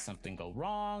 Like, does something go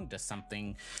wrong? Does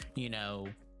something,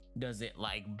 does it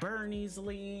like burn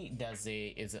easily?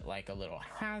 Is it like a little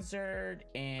hazard?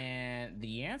 And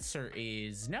the answer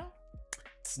is no.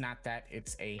 It's not that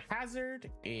it's a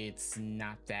hazard. It's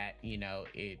not that,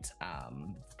 it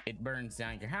burns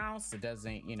down your house. It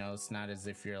doesn't, it's not as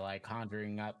if you're like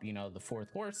conjuring up, the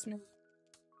fourth horseman.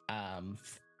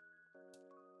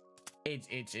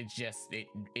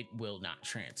 It will not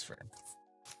transfer.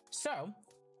 So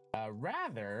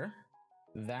rather,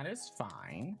 that is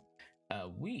fine.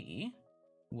 We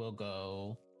will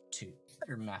go to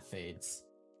other methods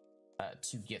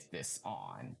to get this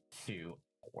on to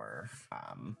our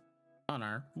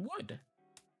wood.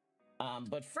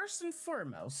 But first and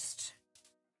foremost,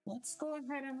 let's go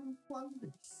ahead and unplug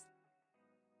this.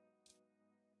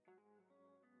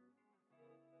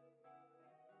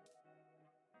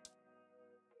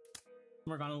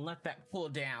 We're gonna let that cool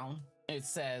down. It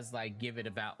says like give it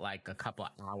about like a couple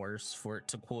of hours for it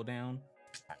to cool down.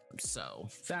 So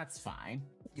that's fine.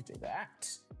 We can do that.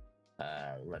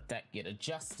 Let that get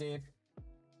adjusted.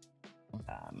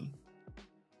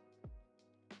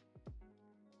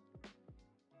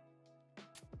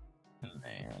 And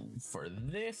then for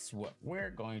this, what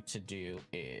we're going to do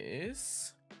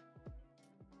is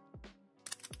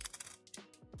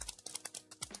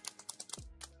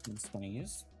I'm just going to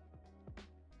use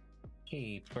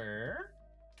paper.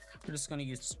 We're just going to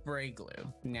use spray glue.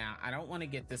 Now, I don't want to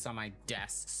get this on my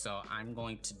desk, so I'm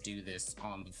going to do this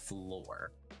on the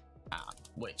floor,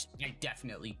 which I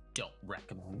definitely don't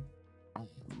recommend.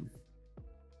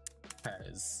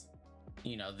 Because,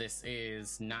 this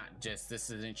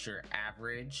isn't your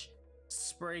average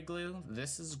spray glue.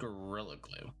 This is Gorilla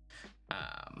Glue,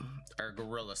 or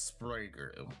Gorilla Spray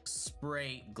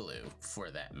Glue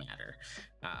for that matter.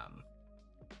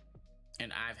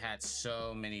 And I've had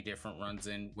so many different runs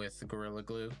in with Gorilla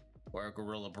Glue or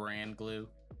Gorilla brand glue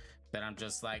that I'm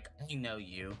just like, I know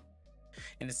you.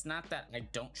 And it's not that I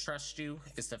don't trust you,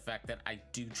 it's the fact that I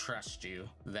do trust you,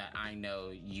 that I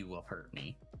know you will hurt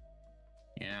me.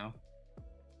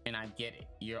 And I get it.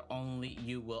 You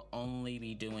will only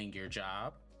be doing your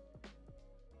job.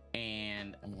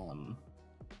 And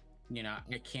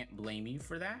I can't blame you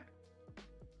for that.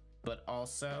 But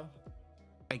also,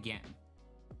 again,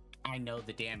 I know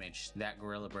the damage that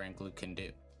Gorilla brand glue can do.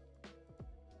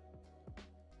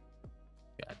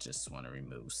 I just want to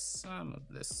remove some of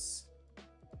this.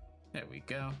 There we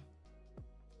go.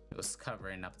 It was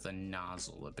covering up the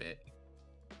nozzle a bit.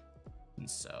 And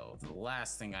so the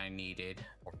last thing I needed,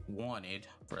 or wanted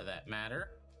for that matter,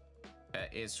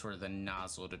 is for the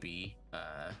nozzle to be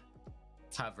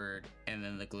covered and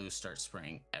then the glue starts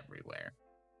spraying everywhere.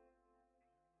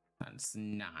 That's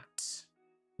not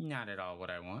at all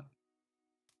what I want.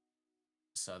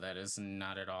 So that is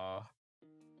not at all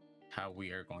how we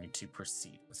are going to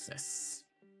proceed with this.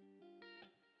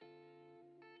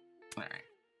 All right,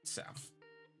 so.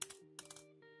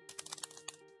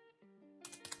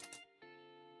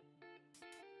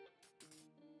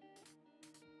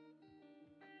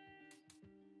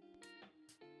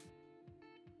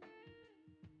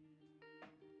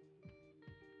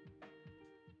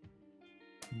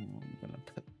 I'm gonna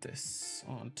put this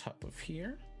on top of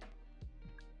here.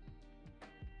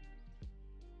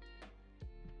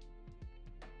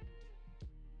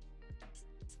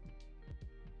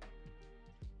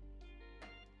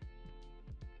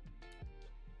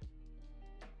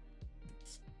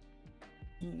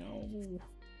 No.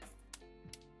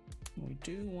 We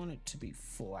do want it to be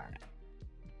flat.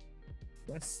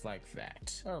 Just like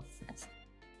that. Oh.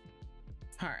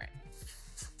 All right.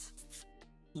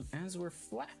 As we're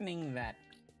flattening that,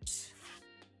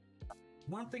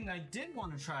 one thing I did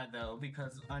want to try though,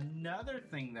 because another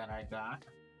thing that I got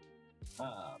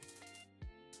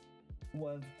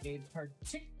was a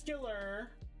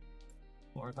particular.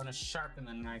 We're going to sharpen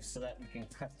the knife so that we can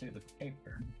cut through the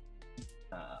paper.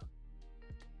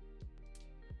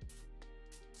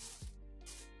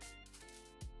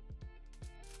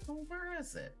 Oh, where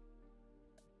is it?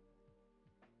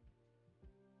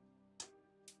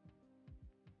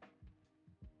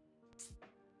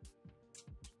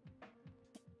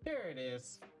 Here it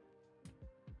is.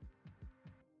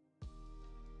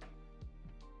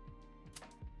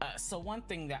 So one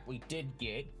thing that we did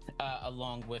get,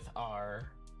 along with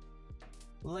our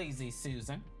Lazy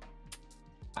Susan,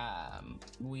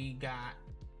 we got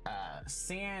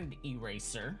sand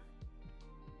eraser,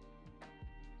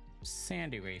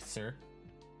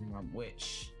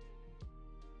 which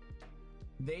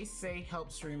they say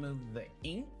helps remove the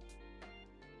ink.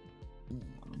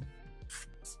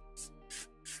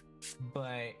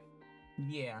 But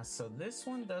yeah, so this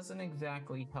one doesn't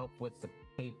exactly help with the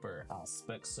paper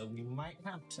aspect, so we might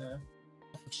have to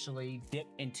actually dip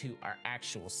into our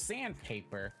actual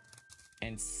sandpaper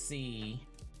and see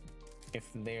if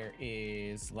there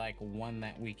is like one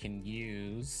that we can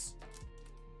use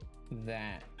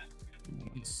that,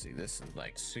 let's see, this is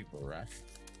like super rough,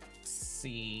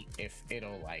 see if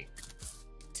it'll like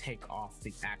take off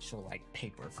the actual like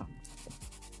paper from it.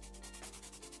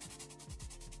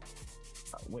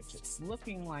 Which it's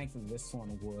looking like this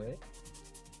one would.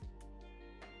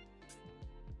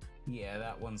 Yeah,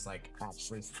 that one's like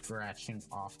actually scratching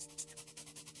off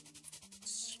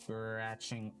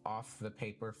the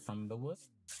paper from the wood.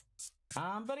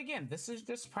 But again, this is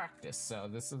just practice, so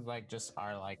this is like just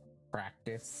our like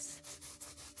practice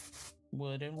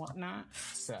wood and whatnot,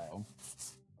 so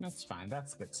that's fine.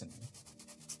 That's good to know.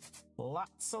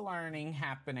 Lots of learning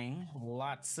happening,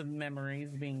 lots of memories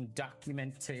being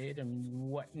documented and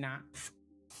whatnot.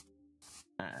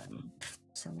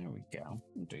 So there we go.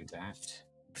 We'll do that.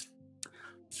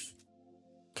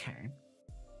 Okay.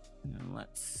 And then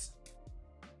let's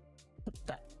put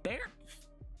that there.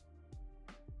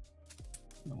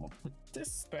 And we'll put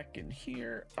this back in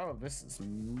here. Oh, this is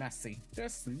messy.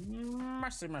 Just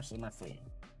messy.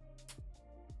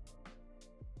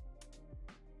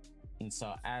 And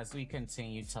so as we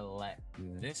continue to let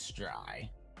this dry,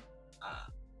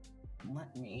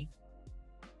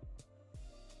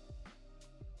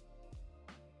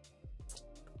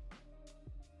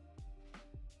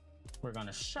 we're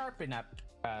gonna sharpen up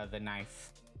the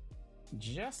knife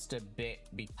just a bit,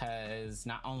 because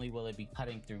not only will it be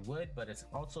cutting through wood, but it's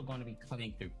also going to be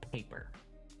cutting through paper.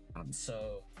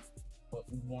 So what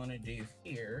we want to do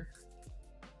here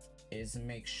is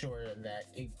make sure that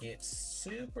it gets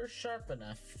super sharp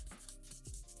enough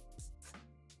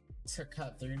to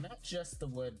cut through not just the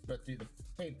wood, but through the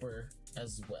paper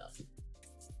as well.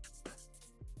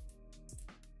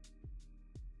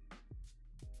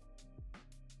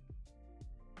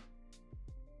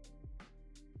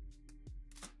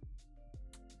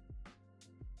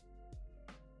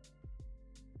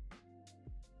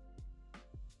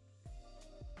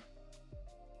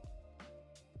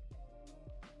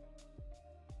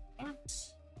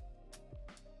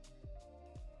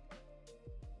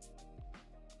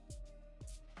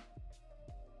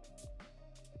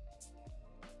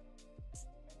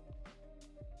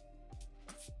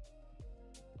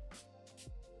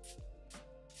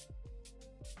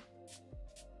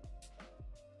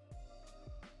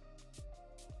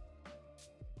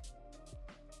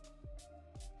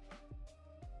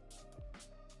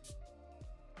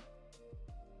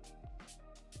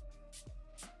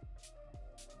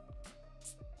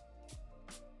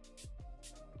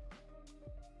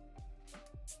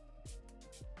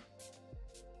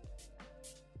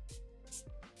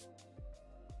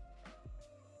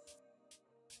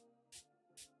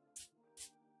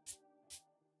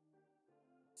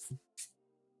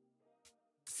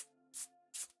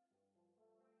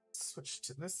 Switch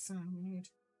to this side.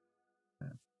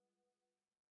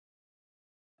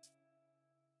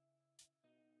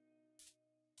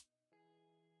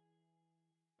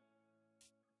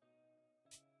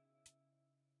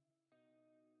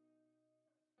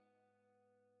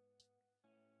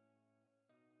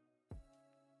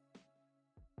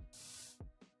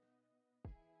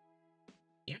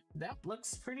 Yep, that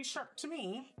looks pretty sharp to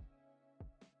me.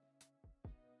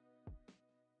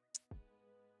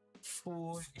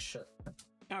 For sure.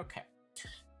 Okay.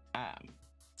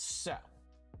 So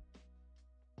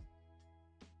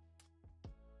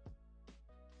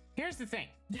here's the thing.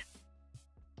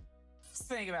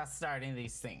 Think about starting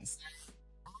these things.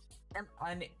 I'm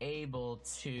unable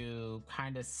to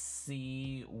kind of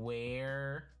see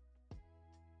where.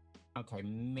 Okay,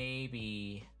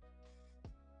 maybe.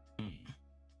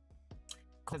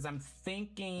 Because I'm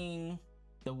thinking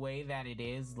the way that it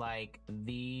is, like,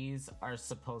 these are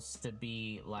supposed to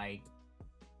be like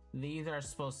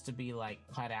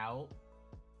cut out.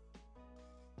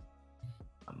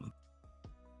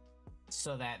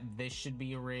 So that this should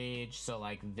be a ridge. So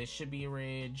like this should be a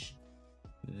ridge.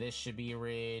 This should be a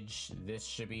ridge. This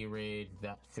should be a ridge.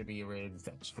 That should be a ridge.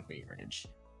 That should be a ridge.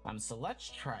 So let's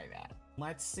try that.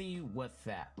 Let's see what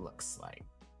that looks like.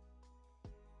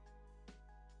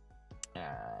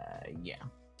 Yeah.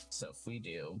 So if we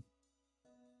do.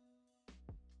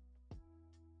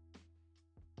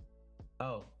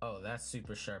 Oh, that's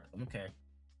super sharp. Okay.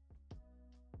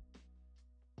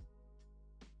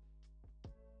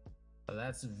 Oh,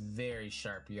 that's very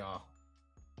sharp, y'all.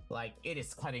 Like, it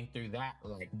is cutting through that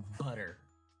like butter.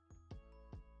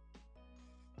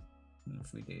 And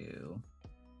if we do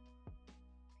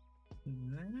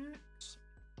that,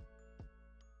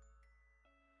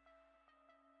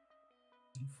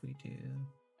 if we do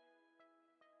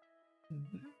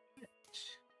that,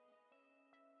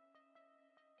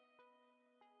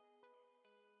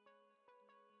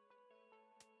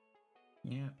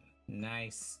 yeah,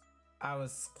 nice. I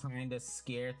was kind of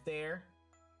scared there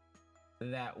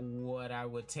that what I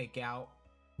would take out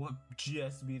would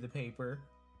just be the paper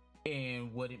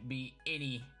and wouldn't be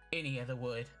any other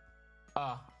wood.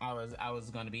 I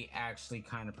was gonna be actually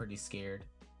kind of pretty scared,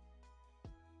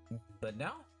 but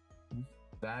no,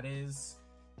 this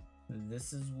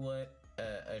is what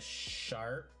a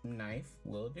sharp knife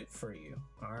will do for you.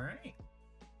 All right.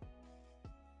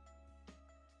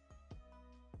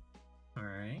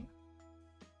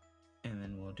 And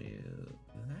then we'll do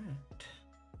that,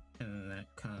 and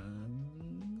that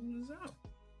comes out.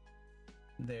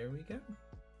 There we go.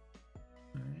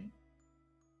 All right.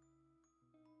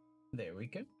 There we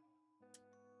go.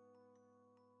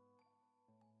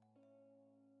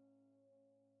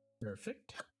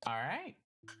 Perfect. All right.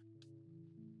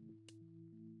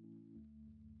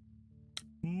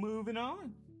 Moving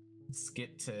on. Let's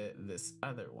get to this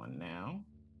other one now.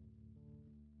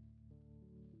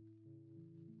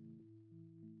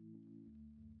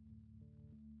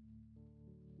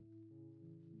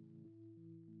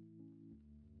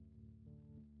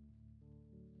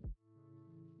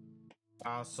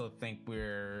 I also think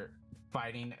we're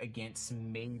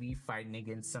maybe fighting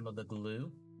against some of the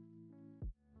glue.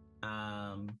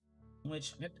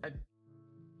 Which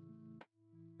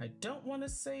I don't want to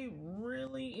say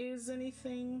really is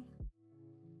anything,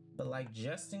 but like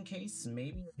just in case,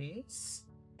 maybe it is.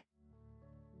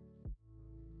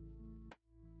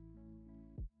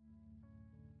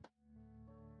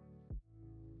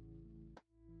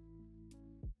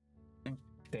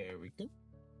 There we go.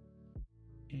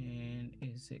 And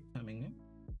is it coming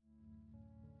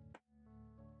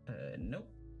up? Nope.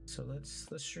 So let's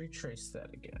retrace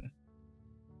that again.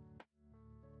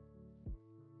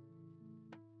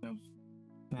 No.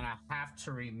 And I have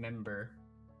to remember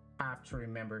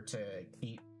to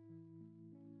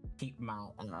keep my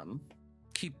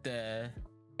keep the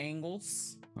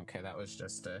angles. Okay, that was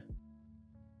just the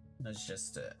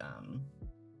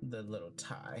little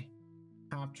tie.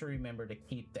 I have to remember to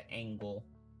keep the angle.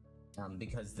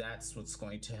 Because that's what's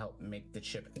going to help make the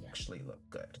chip actually look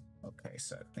good. Okay,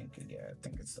 so I think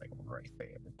it's like right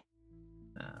there.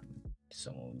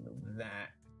 So we'll move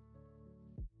that.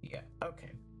 Yeah,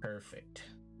 okay, perfect.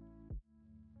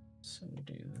 So we'll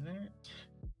do that.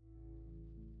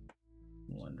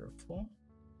 Wonderful.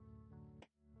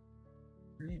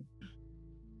 Great.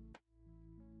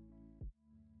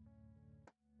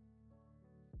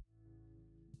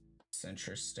 It's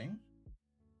interesting.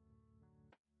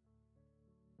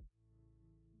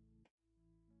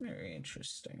 Very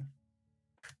interesting.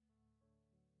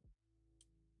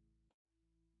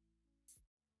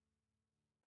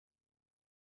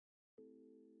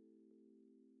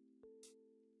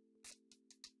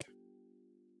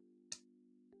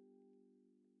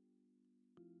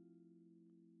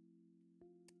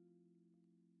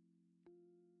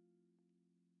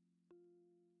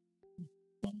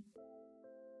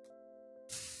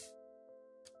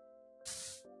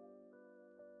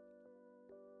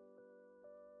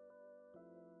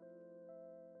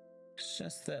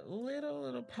 Just that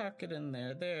little pocket in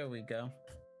there. There we go.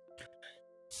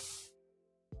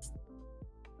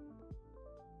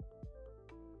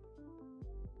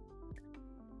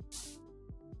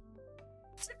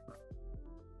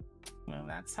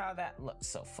 that's how that looks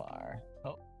so far.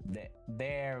 Oh,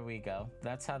 there we go.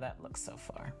 That's how that looks so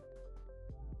far.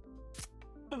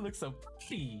 It looks so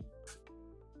pretty.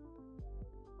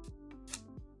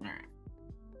 All right.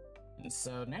 And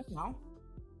so now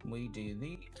we do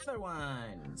the other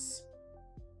ones.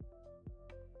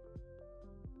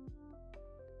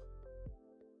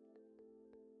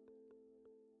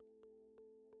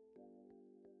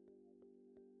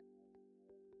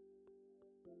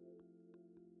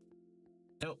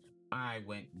 Nope, I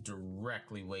went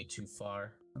directly way too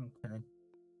far. Okay.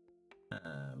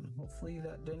 Hopefully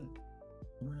that didn't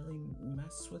really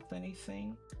mess with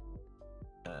anything.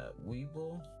 We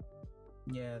will.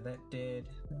 Yeah, that did.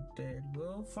 That did.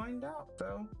 We'll find out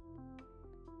though.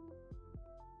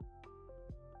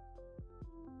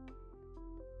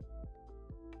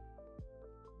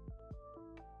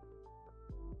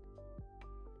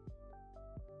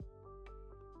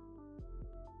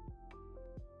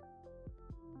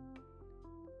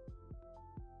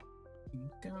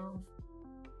 Go.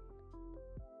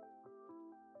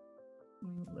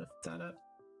 Lift that up.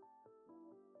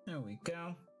 There we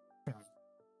go.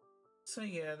 So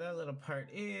yeah, that little part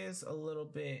is a little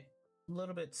bit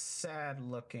sad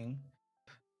looking.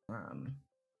 But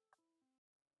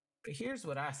here's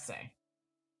what I say.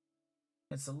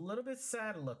 It's a little bit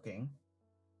sad looking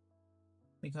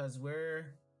because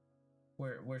we're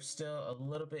still a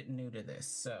little bit new to this.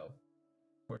 So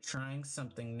we're trying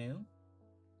something new.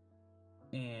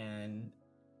 And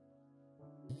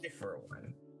I, for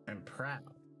one, am proud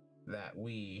that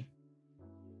we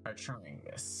are trying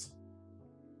this.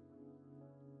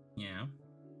 Yeah.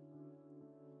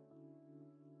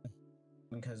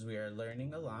 Because we are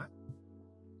learning a lot.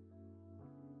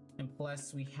 And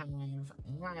plus we have,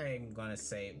 I'm gonna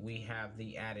say, we have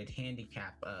the added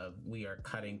handicap of we are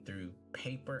cutting through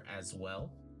paper as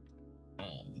well.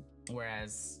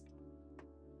 Whereas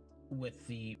with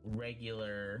the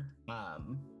regular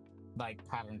like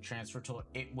pattern transfer tool,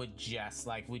 it would just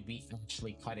like we'd be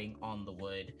actually cutting on the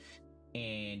wood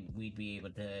and we'd be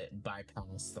able to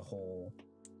bypass the whole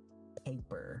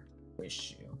paper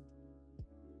issue.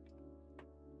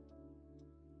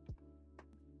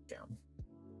 Down.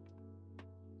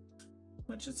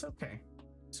 Which it's okay.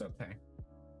 It's okay.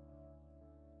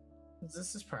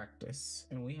 This is practice,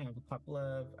 and we have a couple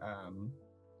of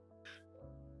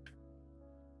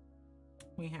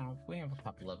we have a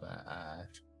couple of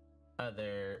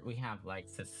we have like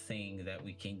the thing that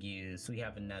we can use. We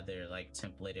have another like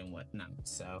template and whatnot,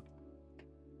 so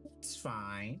it's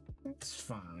fine. It's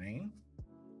fine.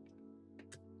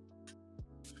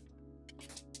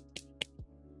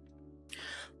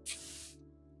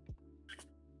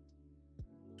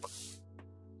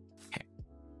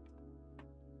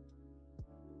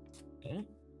 Okay.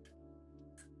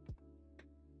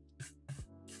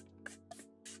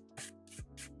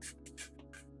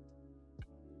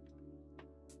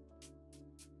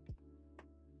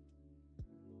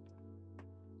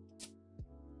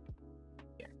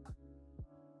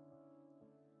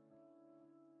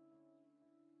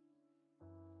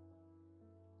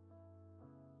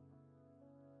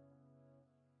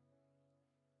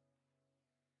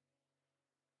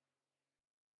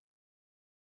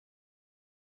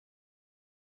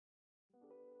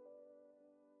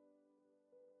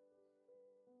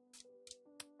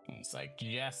 It's like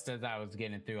just as I was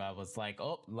getting through, I was like,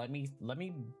 oh, let me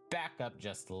back up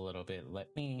just a little bit. Let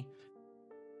me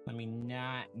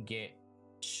not get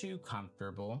too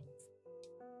comfortable.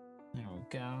 There we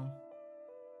go.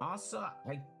 Also,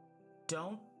 I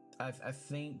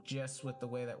think just with the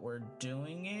way that we're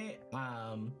doing it,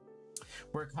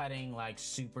 we're cutting like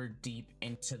super deep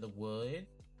into the wood.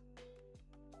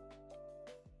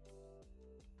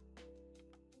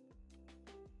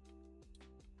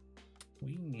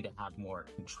 We need to have more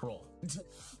control.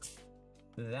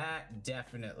 That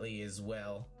definitely is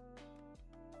well.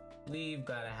 We've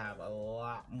got to have a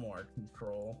lot more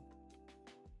control.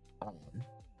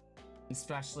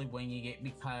 Especially when you get,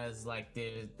 because like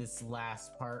there's this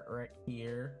last part right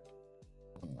here.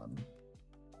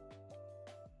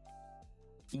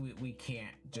 We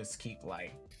can't just keep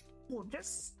like, well,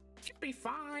 just be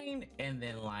fine. And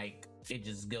then like, it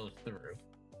just goes through.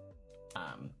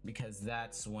 Because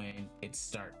that's when it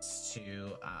starts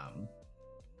to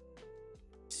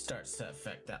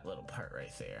affect that little part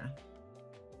right there.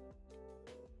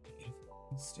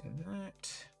 Let's do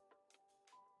that.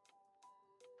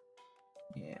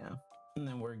 Yeah, and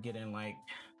then we're getting like,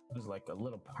 there's like a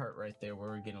little part right there where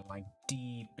we're getting like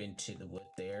deep into the wood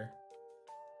there.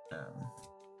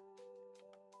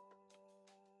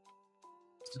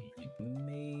 So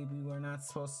maybe we're not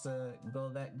supposed to go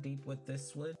that deep with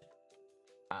this wood.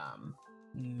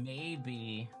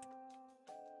 maybe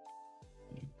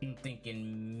I'm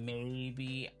thinking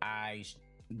maybe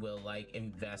will like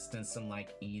invest in some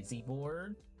like easy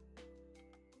board,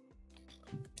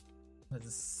 because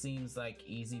it seems like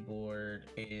easy board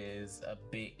is a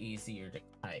bit easier to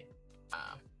cut.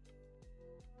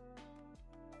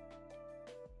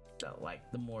 So like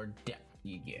the more depth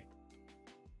you get,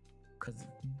 because it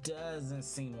doesn't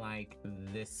seem like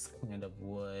this kind of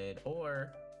wood,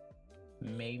 or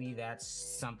maybe that's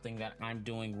something that I'm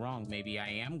doing wrong. Maybe I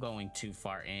am going too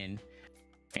far in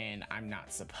and I'm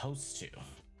not supposed to.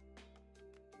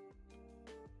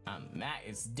 That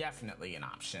is definitely an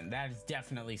option. That is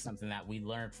definitely something that we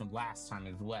learned from last time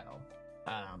as well.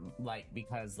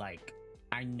 Because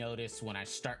I notice when I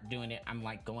start doing it, I'm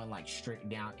like going like straight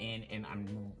down in and I'm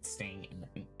not staying in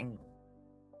an angle.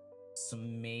 So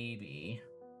maybe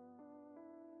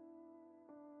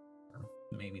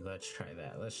let's try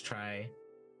that.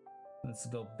 Let's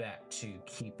go back to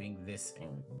keeping this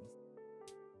in.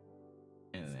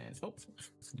 And then,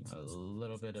 a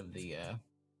little bit of the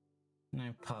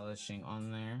knife polishing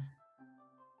on there.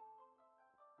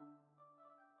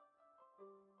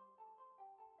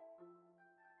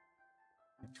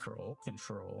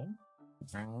 Control.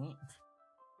 Right.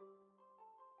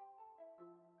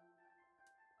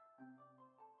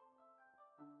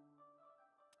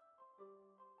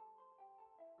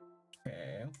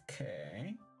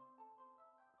 Okay.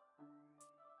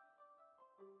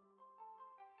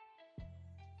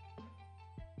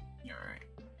 All right.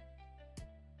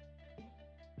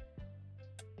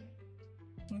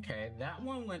 Okay, that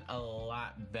one went a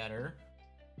lot better.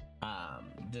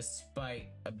 Despite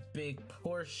a big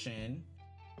portion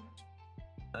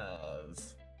of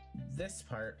this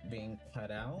part being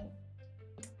cut out.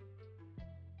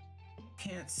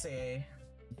 Can't say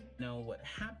know what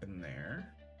happened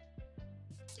there,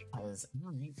 because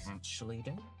I actually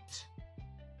don't.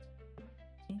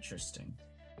 Interesting.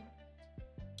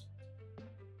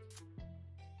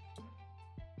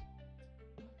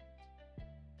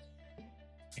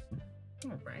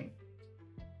 All right.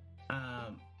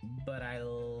 But I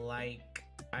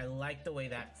like the way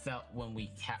that felt when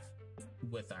we kept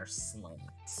with our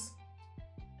slants.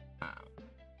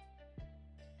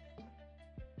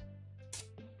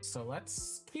 So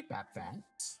let's keep at that.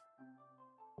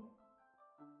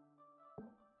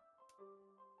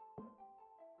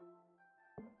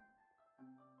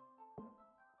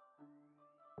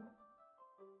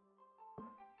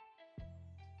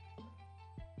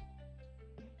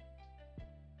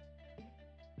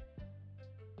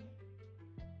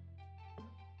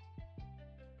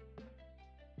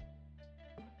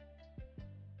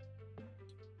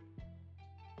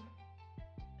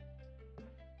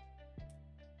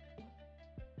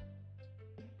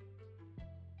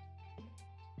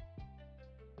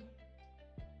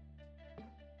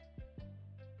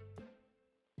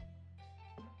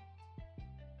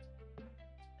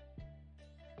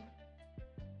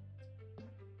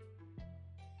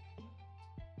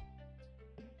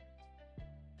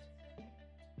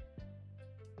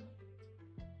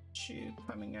 You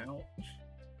coming out?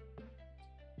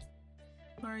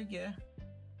 Are you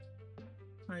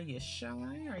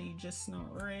shy? Are you just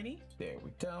not ready? There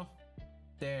we go.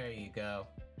 There you go.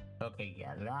 Okay,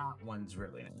 yeah, that one's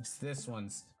really nice. This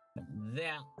one's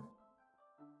that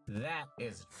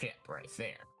is a chip right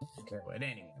there. I don't care what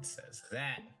anyone says.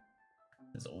 That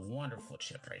is a wonderful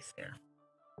chip right there.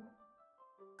 All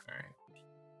right.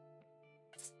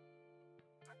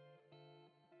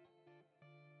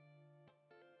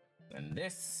 And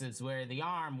this is where the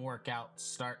arm workout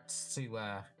starts to,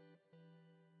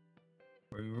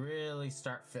 we really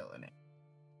start feeling it.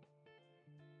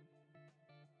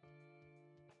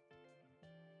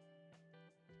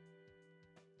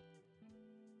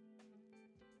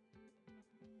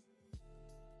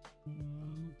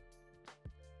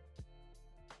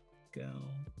 Go.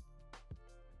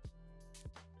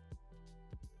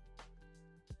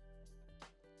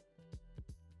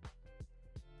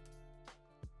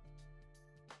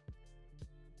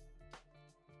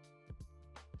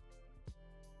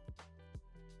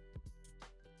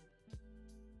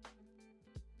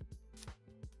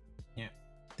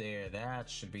 There, that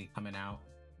should be coming out.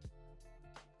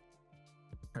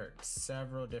 Heard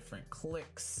several different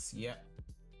clicks. Yep.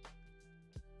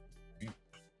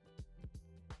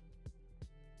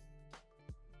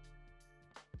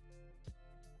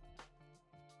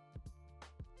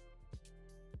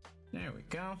 There we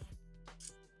go.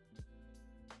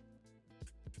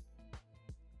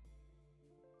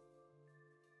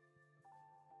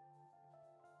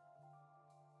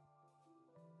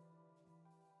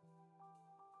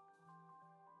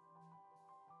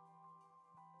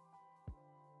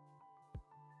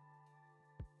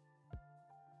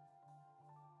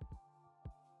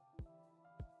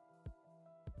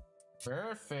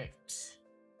 Perfect.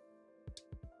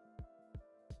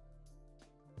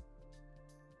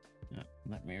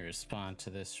 Let me respond to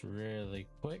this really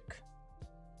quick.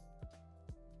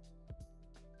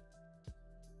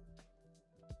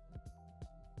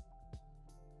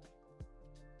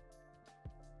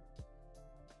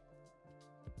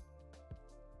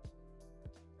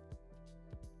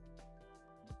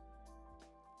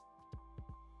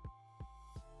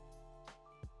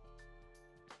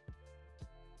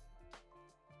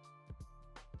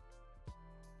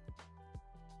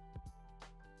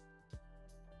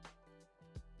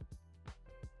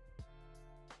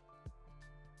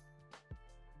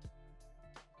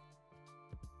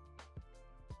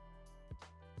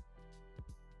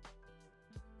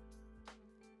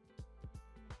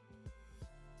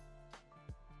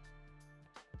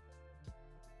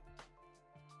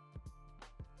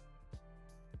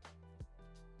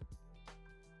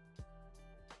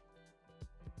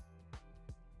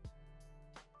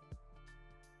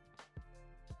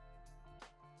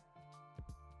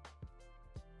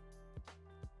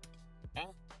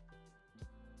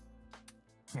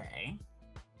 Okay.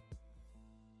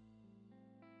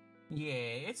 Yeah,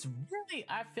 it's really,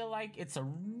 I feel like it's a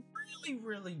really,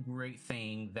 really great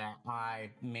thing that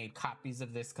I made copies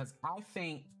of this because I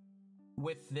think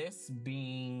with this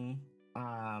being,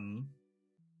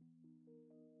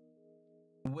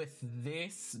 with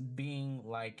this being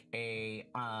like a,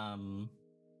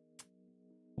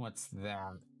 what's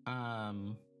that?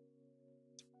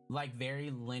 Like very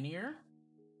linear.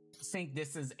 I think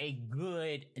this is a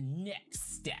good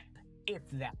next step, if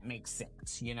that makes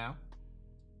sense, you know?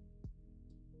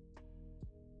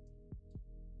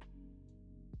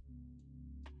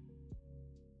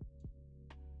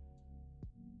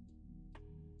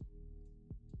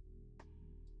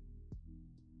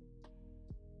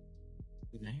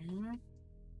 There.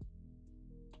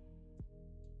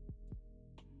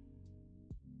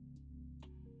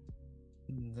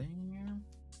 There.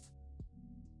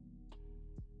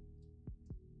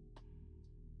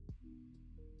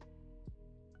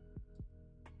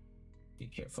 Be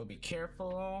careful, be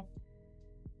careful.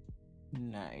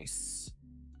 Nice.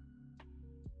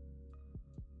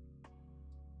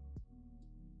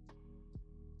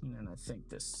 And I think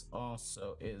this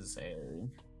also is a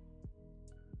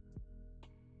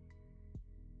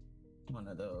one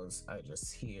of those I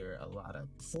just hear a lot of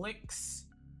clicks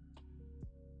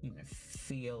and I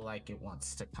feel like it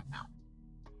wants to come out.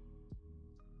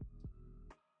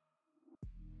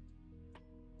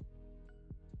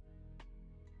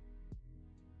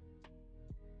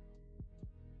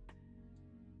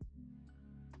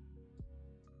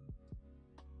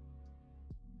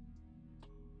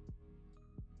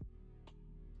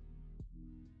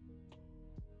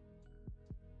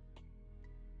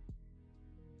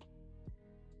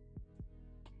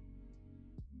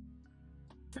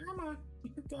 Come on,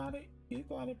 you got it. You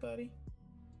got it, buddy.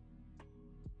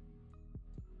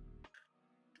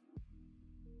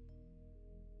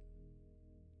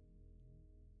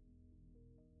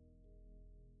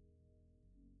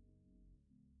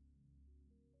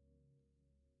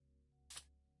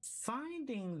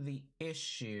 Finding the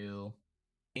issue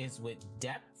is with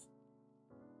depth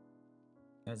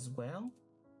as well.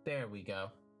 There we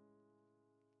go.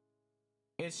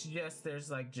 It's just there's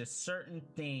like just certain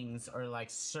things or like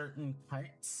certain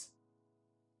cuts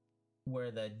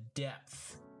where the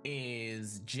depth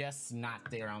is just not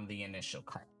there on the initial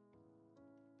cut.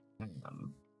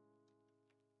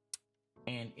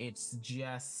 And it's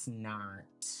just not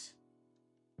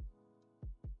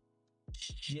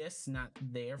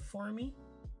there for me.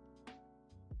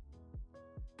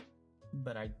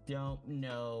 But I don't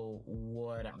know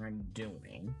what I'm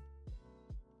doing.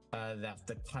 That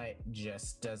the cut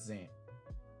just doesn't.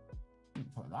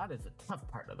 That is a tough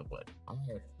part of the wood.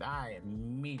 I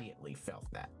immediately felt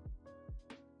that.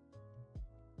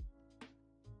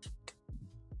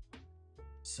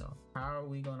 So how are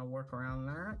we gonna work around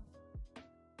that?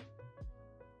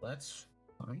 Let's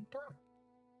find out.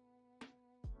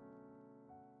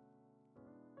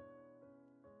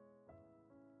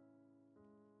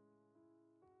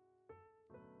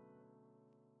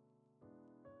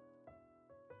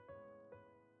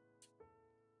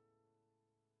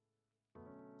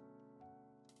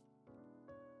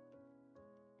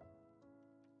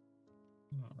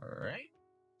 All right.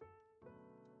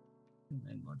 And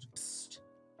then we'll just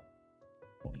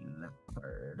clean that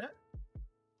part up.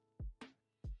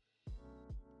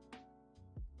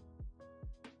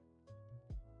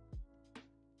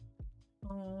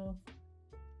 Oh.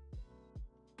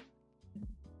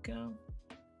 Go.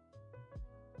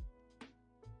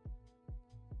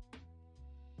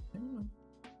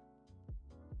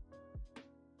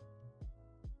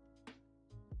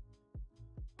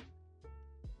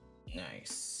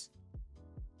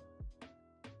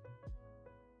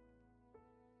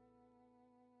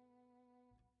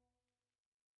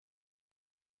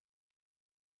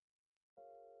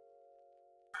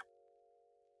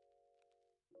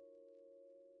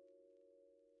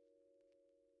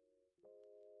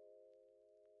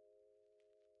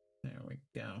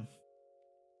 we go.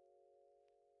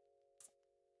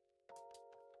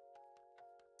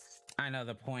 I know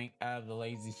the point of the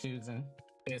lazy Susan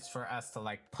is for us to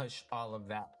like push all of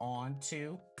that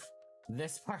onto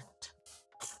this part.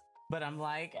 But I'm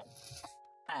like,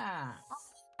 I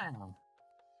don't know.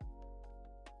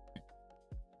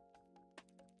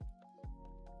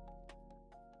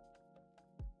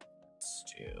 Let's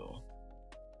do.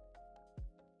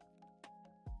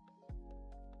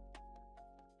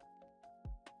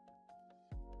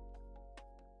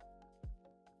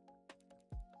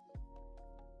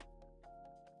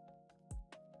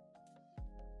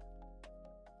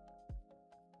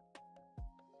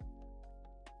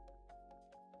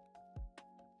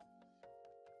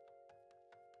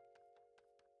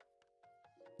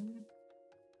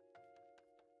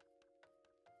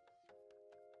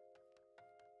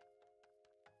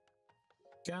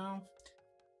 Go.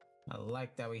 I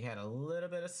like that we had a little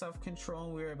bit of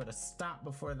self-control. We were able to stop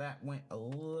before that went a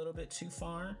little bit too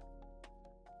far.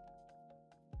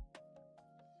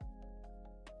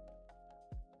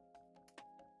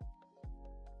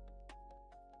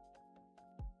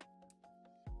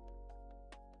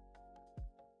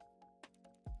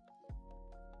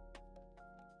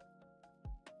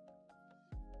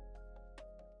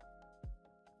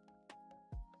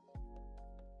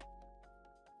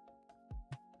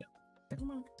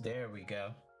 There we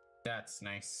go. That's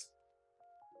nice.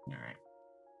 All right.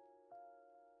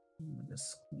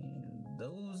 Just clean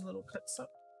those little cuts up.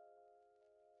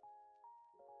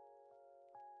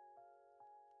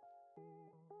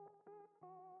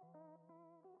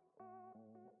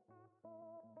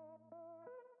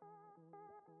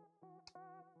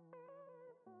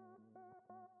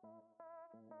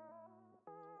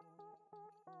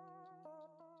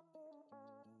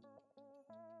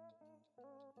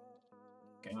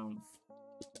 Go. All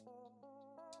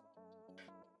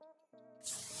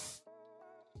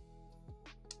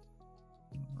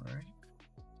right.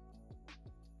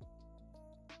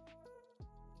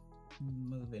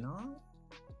 Moving on.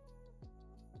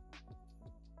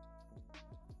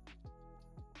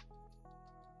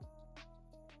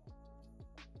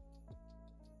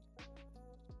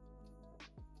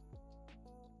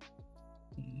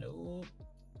 Nope.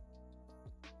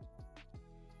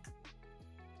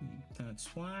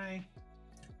 That's why.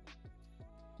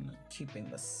 Not keeping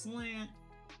the slant.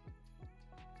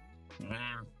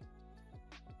 Ah.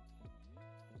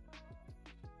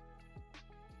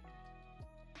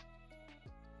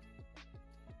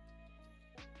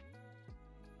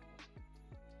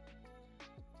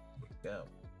 Go.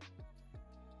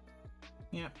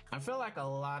 Yeah, I feel like a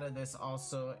lot of this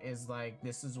also is like,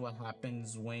 this is what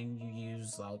happens when you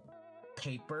use like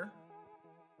paper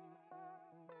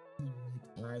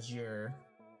as your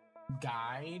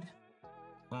guide.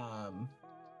 I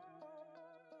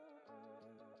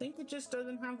think it just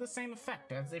doesn't have the same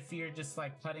effect as if you're just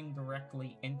like cutting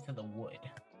directly into the wood.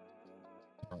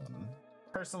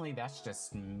 Personally, that's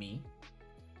just me.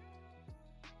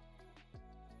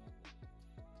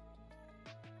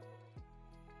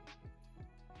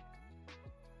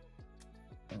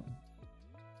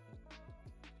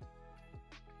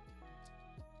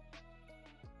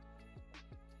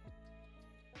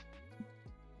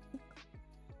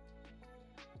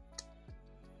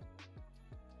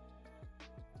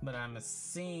 But I'm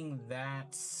seeing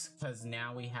that because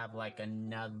now we have like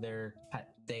another cut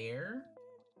there.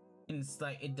 And it's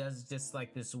like, it does just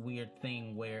like this weird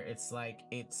thing where it's like,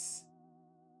 it's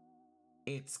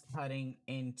cutting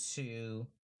into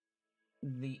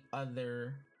the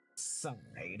other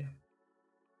side.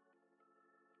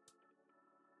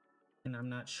 And I'm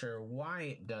not sure why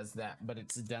it does that, but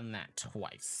it's done that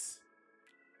twice.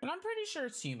 And I'm pretty sure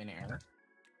it's human error.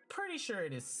 Pretty sure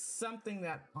it is something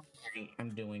that I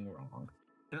am doing wrong,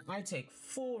 and I take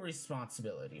full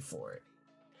responsibility for it.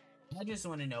 I just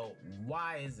want to know,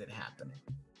 why is it happening?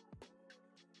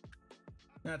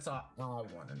 That's all I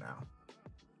want to know.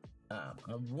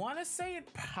 I want to say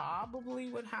it probably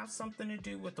would have something to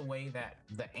do with the way that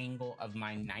the angle of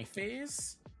my knife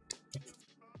is,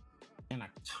 and I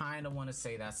kind of want to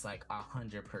say that's like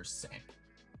 100%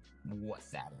 what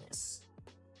that is.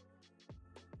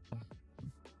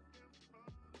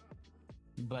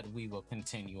 But we will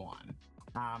continue on.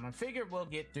 I figured we'll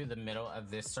get through the middle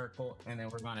of this circle and then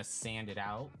we're going to sand it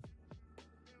out.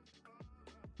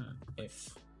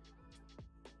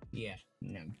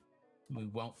 No, we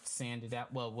won't sand it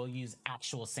out. Well, we'll use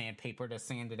actual sandpaper to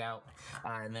sand it out,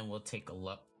 and then we'll take a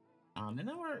look. And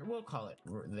then we'll call it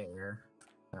there.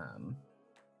 I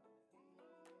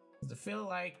feel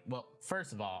like, well,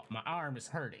 first of all, my arm is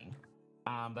hurting,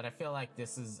 but I feel like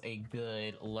this is a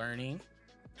good learning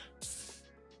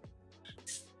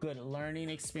good learning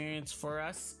experience for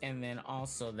us, and then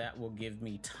also that will give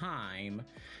me time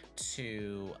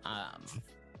to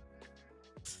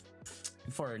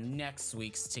for next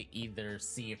week's to either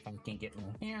see if I can get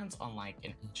my hands on like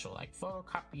an actual like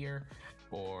photocopier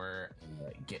or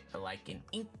get like an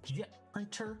inkjet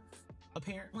printer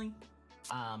apparently,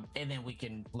 and then we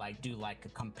can like do like a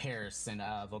comparison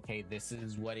of, okay, this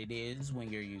is what it is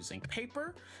when you're using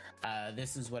paper,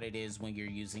 this is what it is when you're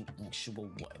using actual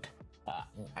wood.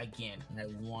 Again, I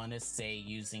want to say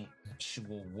using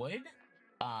actual wood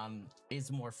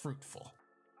is more fruitful.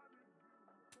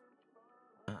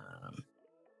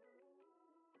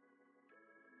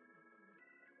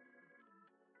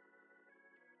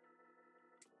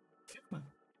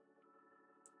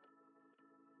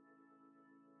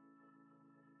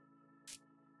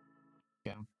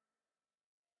 Yeah.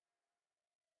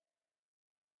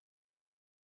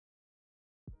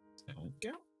 There we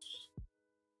go.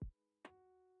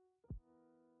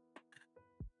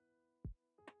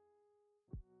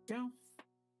 Go.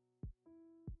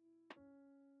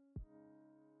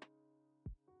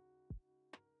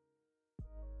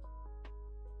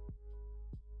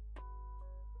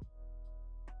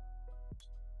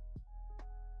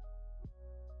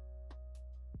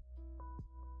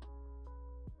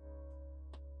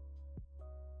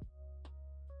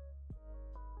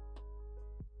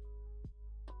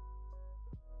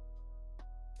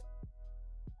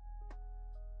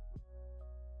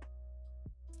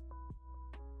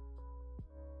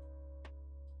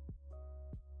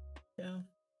 Yeah.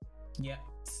 Yep.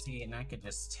 See, and I could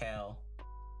just tell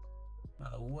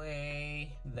the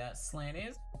way that slant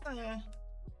is.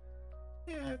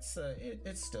 Yeah,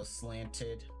 it's still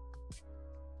slanted.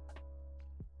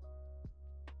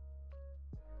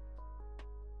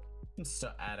 It's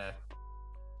still at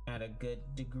a good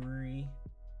degree.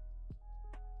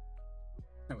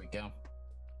 There we go.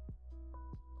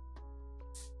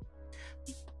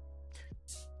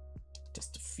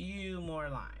 Just a few more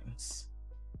lines.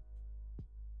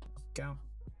 Go.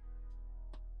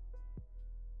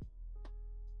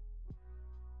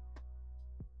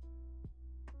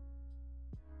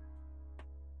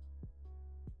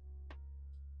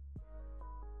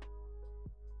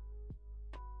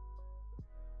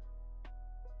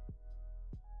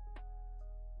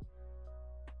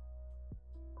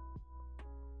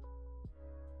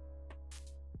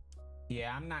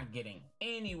 Yeah, I'm not getting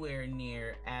anywhere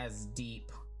near as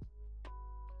deep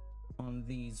on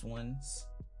these ones.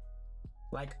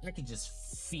 Like, I can just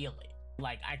feel it.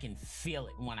 Like, I can feel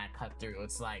it when I cut through.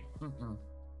 It's like,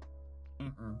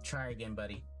 try again,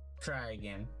 buddy. Try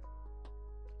again.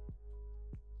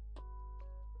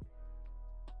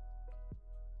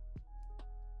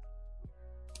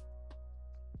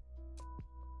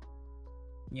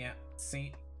 Yeah,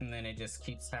 see? And then it just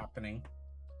keeps happening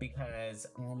because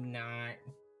I'm not.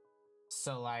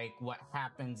 So, like, what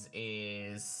happens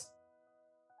is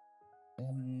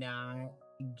I'm not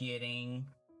getting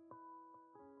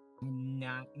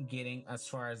as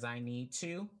far as I need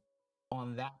to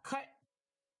on that cut.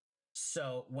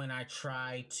 So when I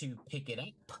try to pick it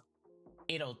up,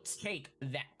 it'll take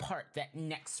that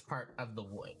next part of the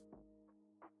wood.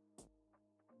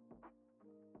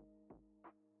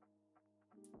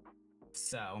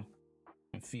 So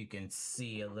if you can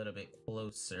see a little bit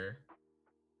closer,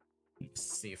 let's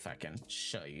see if I can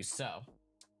show you.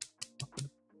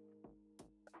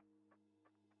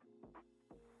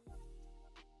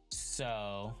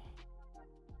 So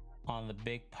on the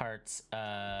big parts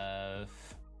of,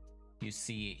 you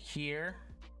see it here,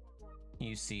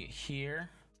 you see it here,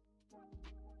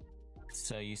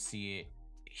 so you see it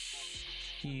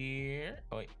here.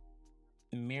 Oh wait,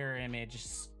 mirror image,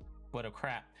 what a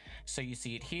crap. So you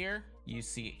see it here, you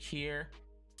see it here,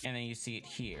 and then you see it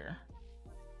here.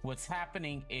 What's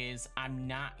happening is I'm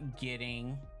not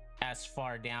getting as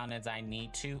far down as I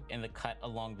need to in the cut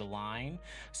along the line.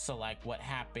 So like what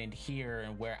happened here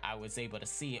and where I was able to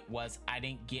see it was I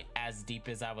didn't get as deep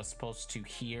as I was supposed to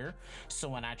here. So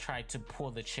when I tried to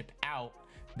pull the chip out,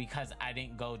 because I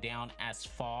didn't go down as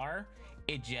far,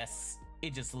 it just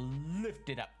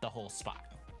lifted up the whole spot.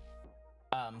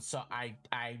 So I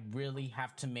really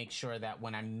have to make sure that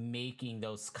when I'm making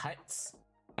those cuts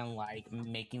and like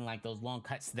making like those long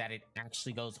cuts, that it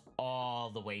actually goes all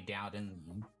the way down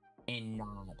and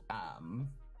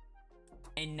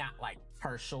not like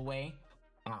partial way.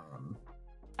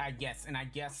 I guess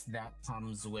that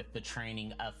comes with the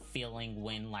training of feeling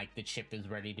when like the chip is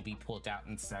ready to be pulled out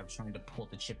instead of trying to pull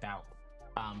the chip out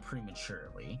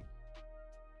prematurely.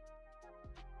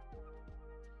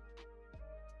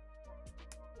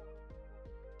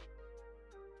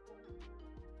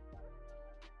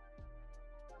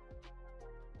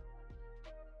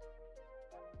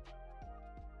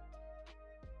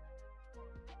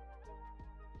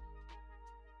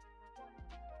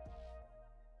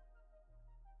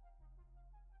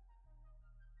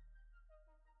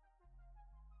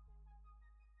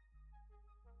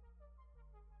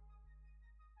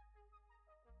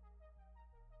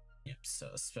 so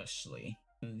especially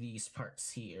these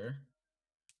parts here,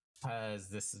 because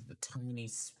this is the tiny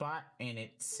spot, and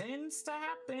it tends to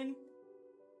happen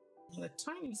in the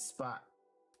tiny spot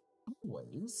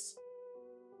always.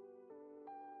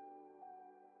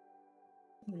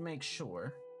 Make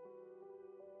sure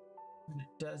it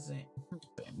doesn't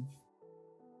happen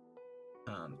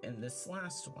in this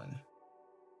last one.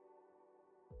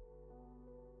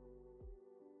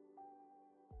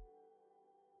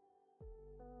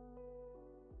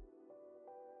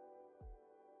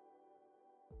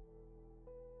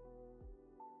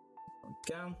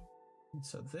 Go.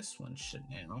 So this one should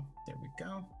now, there we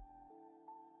go.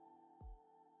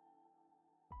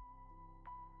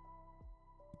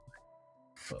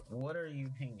 But what are you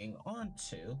hanging on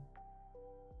to?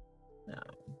 Now,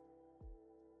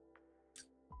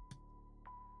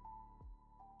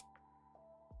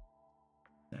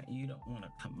 you don't want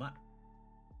to come up.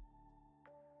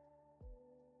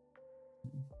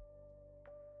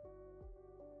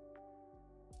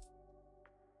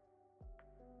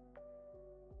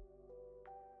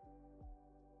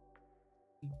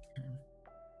 Okay.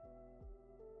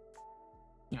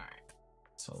 All right.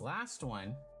 So last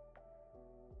one.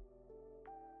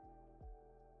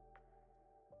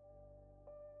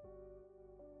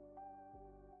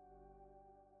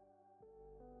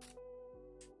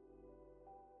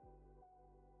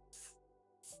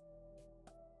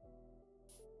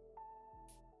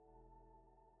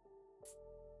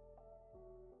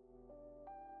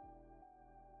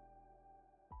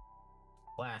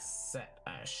 Last set,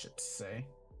 I should say.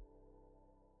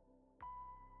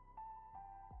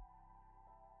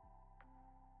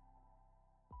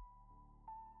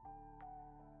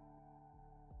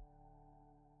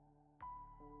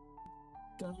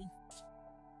 Go.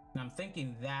 And I'm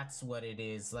thinking that's what it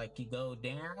is. Like you go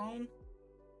down,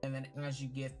 and then as you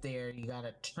get there, you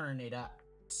gotta turn it up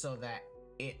so that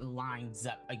it lines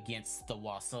up against the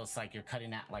wall. So it's like you're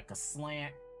cutting out like a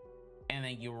slant, and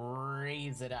then you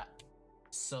raise it up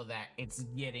so that it's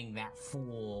getting that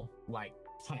full like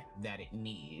cut that it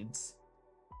needs.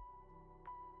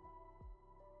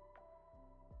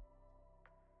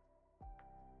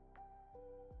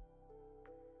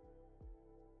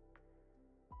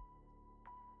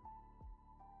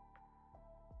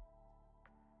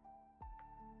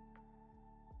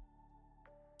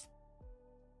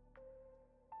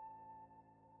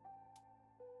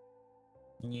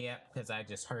 Yep, because I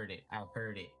just heard it. I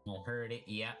heard it. I heard it.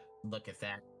 Yep. Look at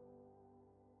that.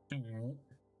 Mhm.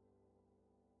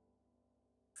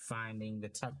 Finding the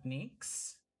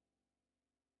techniques.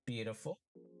 Beautiful.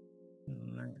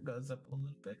 And there it goes up a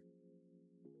little bit.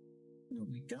 There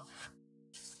we go.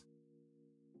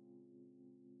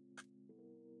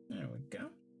 There we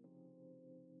go.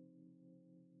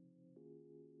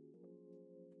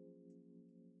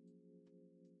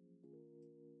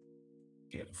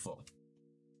 Beautiful.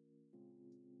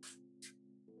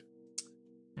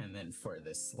 And then for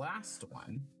this last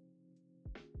one,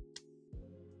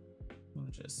 we'll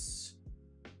just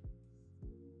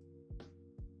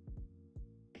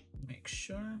make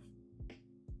sure.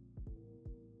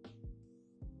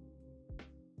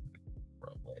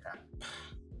 Roll it up.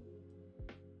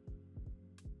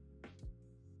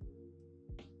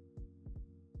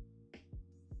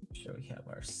 Make sure we have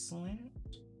our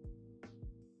slant.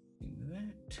 Do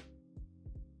that.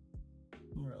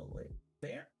 Roll it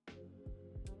there.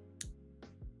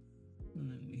 And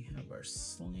then we have our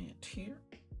slant here.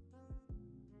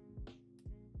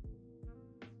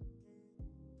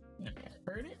 I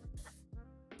heard it.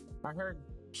 I heard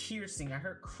piercing. I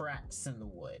heard cracks in the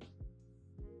wood.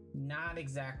 Not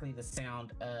exactly the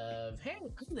sound of, hey,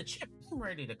 I'm the chip. I'm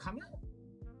ready to come out.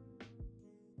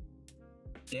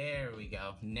 There we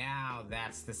go. Now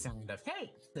that's the sound of,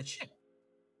 hey, the chip.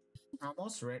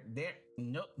 Almost ready. There.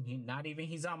 Nope. Not even.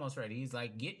 He's almost ready. He's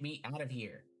like, get me out of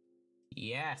here.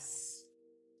 Yes.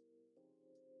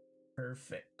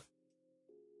 Perfect.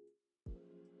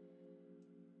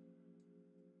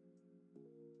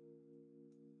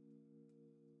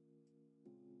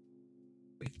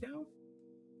 We go.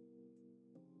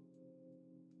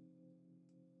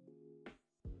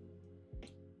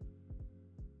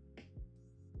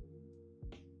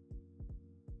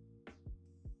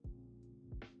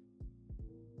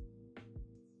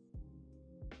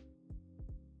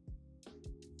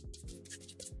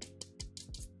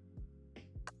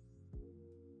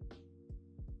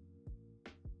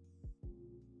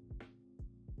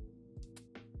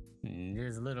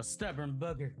 There's a little stubborn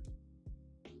bugger.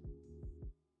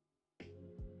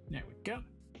 There we go.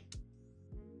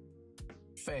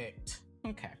 Perfect.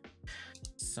 Okay.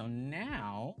 So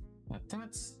now that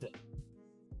that's the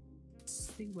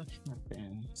see what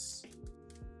happens.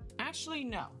 Actually,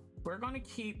 no. We're gonna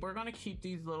keep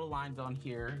these little lines on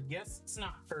here. Yes, it's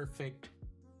not perfect.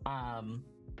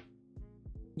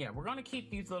 Yeah, we're gonna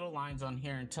keep these little lines on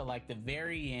here until like the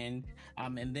very end,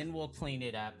 and then we'll clean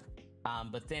it up.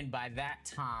 But then by that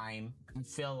time, I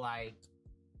feel like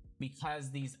because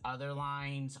these other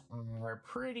lines are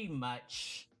pretty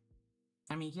much,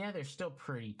 I mean, yeah, they're still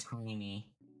pretty tiny.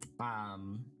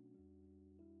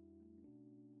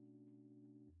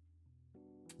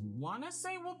 Wanna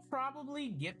say we'll probably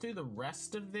get through the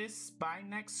rest of this by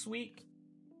next week,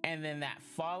 and then that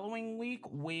following week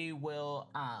we will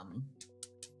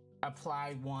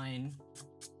apply one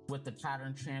with the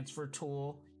pattern transfer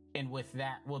tool, and with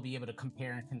that we'll be able to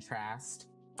compare and contrast.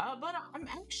 But I'm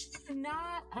actually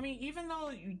not, I mean, even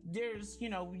though there's, you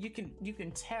know, you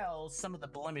can tell some of the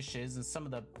blemishes and some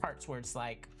of the parts where it's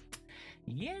like,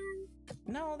 yeah,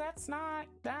 no, that's not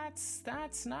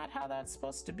how that's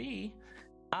supposed to be.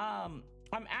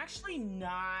 I'm actually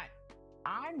not,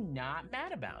 I'm not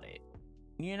mad about it,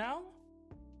 you know?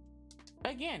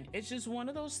 Again, it's just one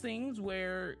of those things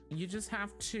where you just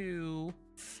have to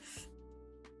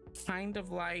kind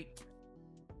of like,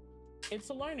 it's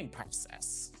a learning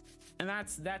process. And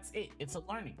that's it. It's a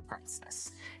learning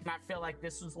process. And I feel like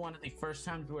this was one of the first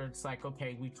times where it's like,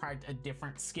 okay, we tried a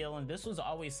different skill. And this was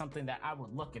always something that I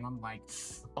would look and I'm like,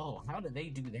 oh, how do they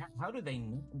do that? How do they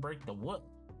break the wood?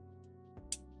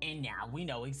 And now we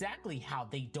know exactly how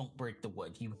they don't break the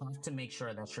wood. You have to make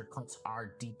sure that your cuts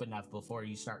are deep enough before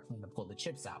you start trying to pull the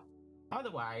chips out.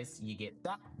 Otherwise, you get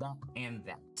that, and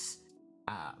that.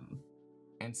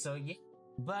 And so, yeah.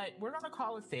 But we're gonna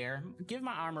call it there. Give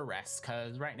my arm a rest,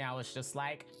 because right now it's just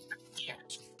like,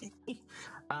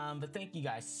 but thank you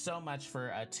guys so much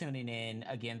for tuning in.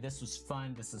 Again, this was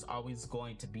fun. This is always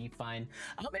going to be fun.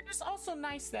 And it's also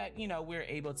nice that, you know, we're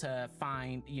able to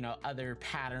find, you know, other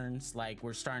patterns. Like,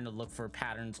 we're starting to look for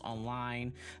patterns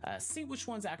online, see which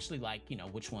ones actually, like, you know,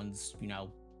 which ones, you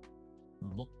know,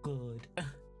 look good.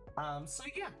 So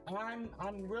yeah,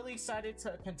 I'm really excited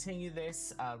to continue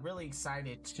this. Really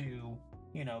excited to,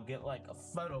 you know, get like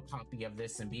a photocopy of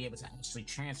this and be able to actually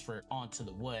transfer it onto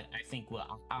the wood. I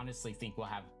honestly think we'll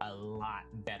have a lot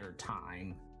better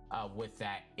time with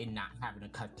that, and not having to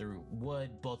cut through wood,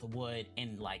 both wood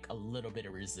and like a little bit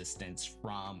of resistance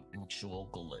from actual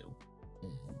glue.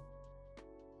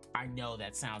 I know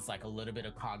that sounds like a little bit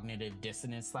of cognitive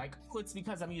dissonance, like, oh, it's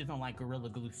because I'm using like Gorilla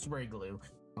Glue spray glue.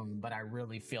 But I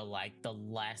really feel like the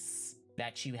less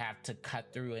that you have to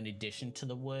cut through in addition to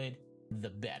the wood, the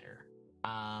better.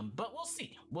 But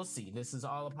we'll see. This is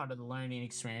all a part of the learning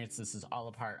experience. This is all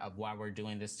a part of why we're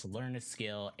doing this, to learn a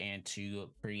skill and to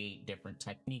create different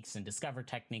techniques and discover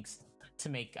techniques to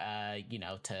make,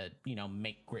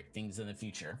 make great things in the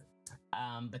future.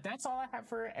 But that's all I have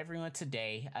for everyone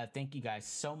today. Thank you guys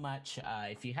so much.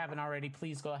 If you haven't already,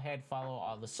 please go ahead, follow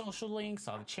all the social links,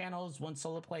 all the channels, One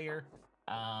Solo Player,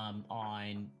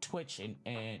 on Twitch,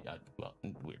 and well,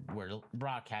 we're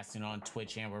broadcasting on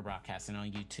Twitch and we're broadcasting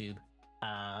on YouTube.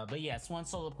 But yes, One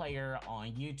Solo Player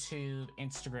on YouTube,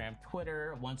 Instagram,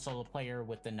 Twitter, One Solo Player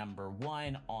with the number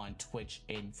 1 on Twitch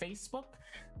and Facebook.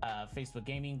 Facebook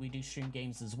Gaming, we do stream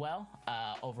games as well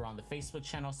over on the Facebook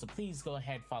channel, so please go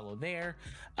ahead, follow there.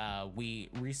 We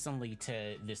recently,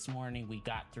 to this morning, we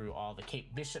got through all the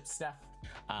Kate Bishop stuff,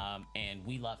 and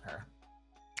we love her.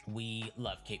 We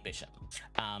love Kate Bishop,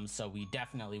 so we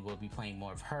definitely will be playing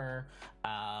more of her.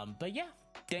 But yeah,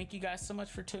 thank you guys so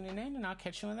much for tuning in, and I'll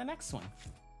catch you in the next one.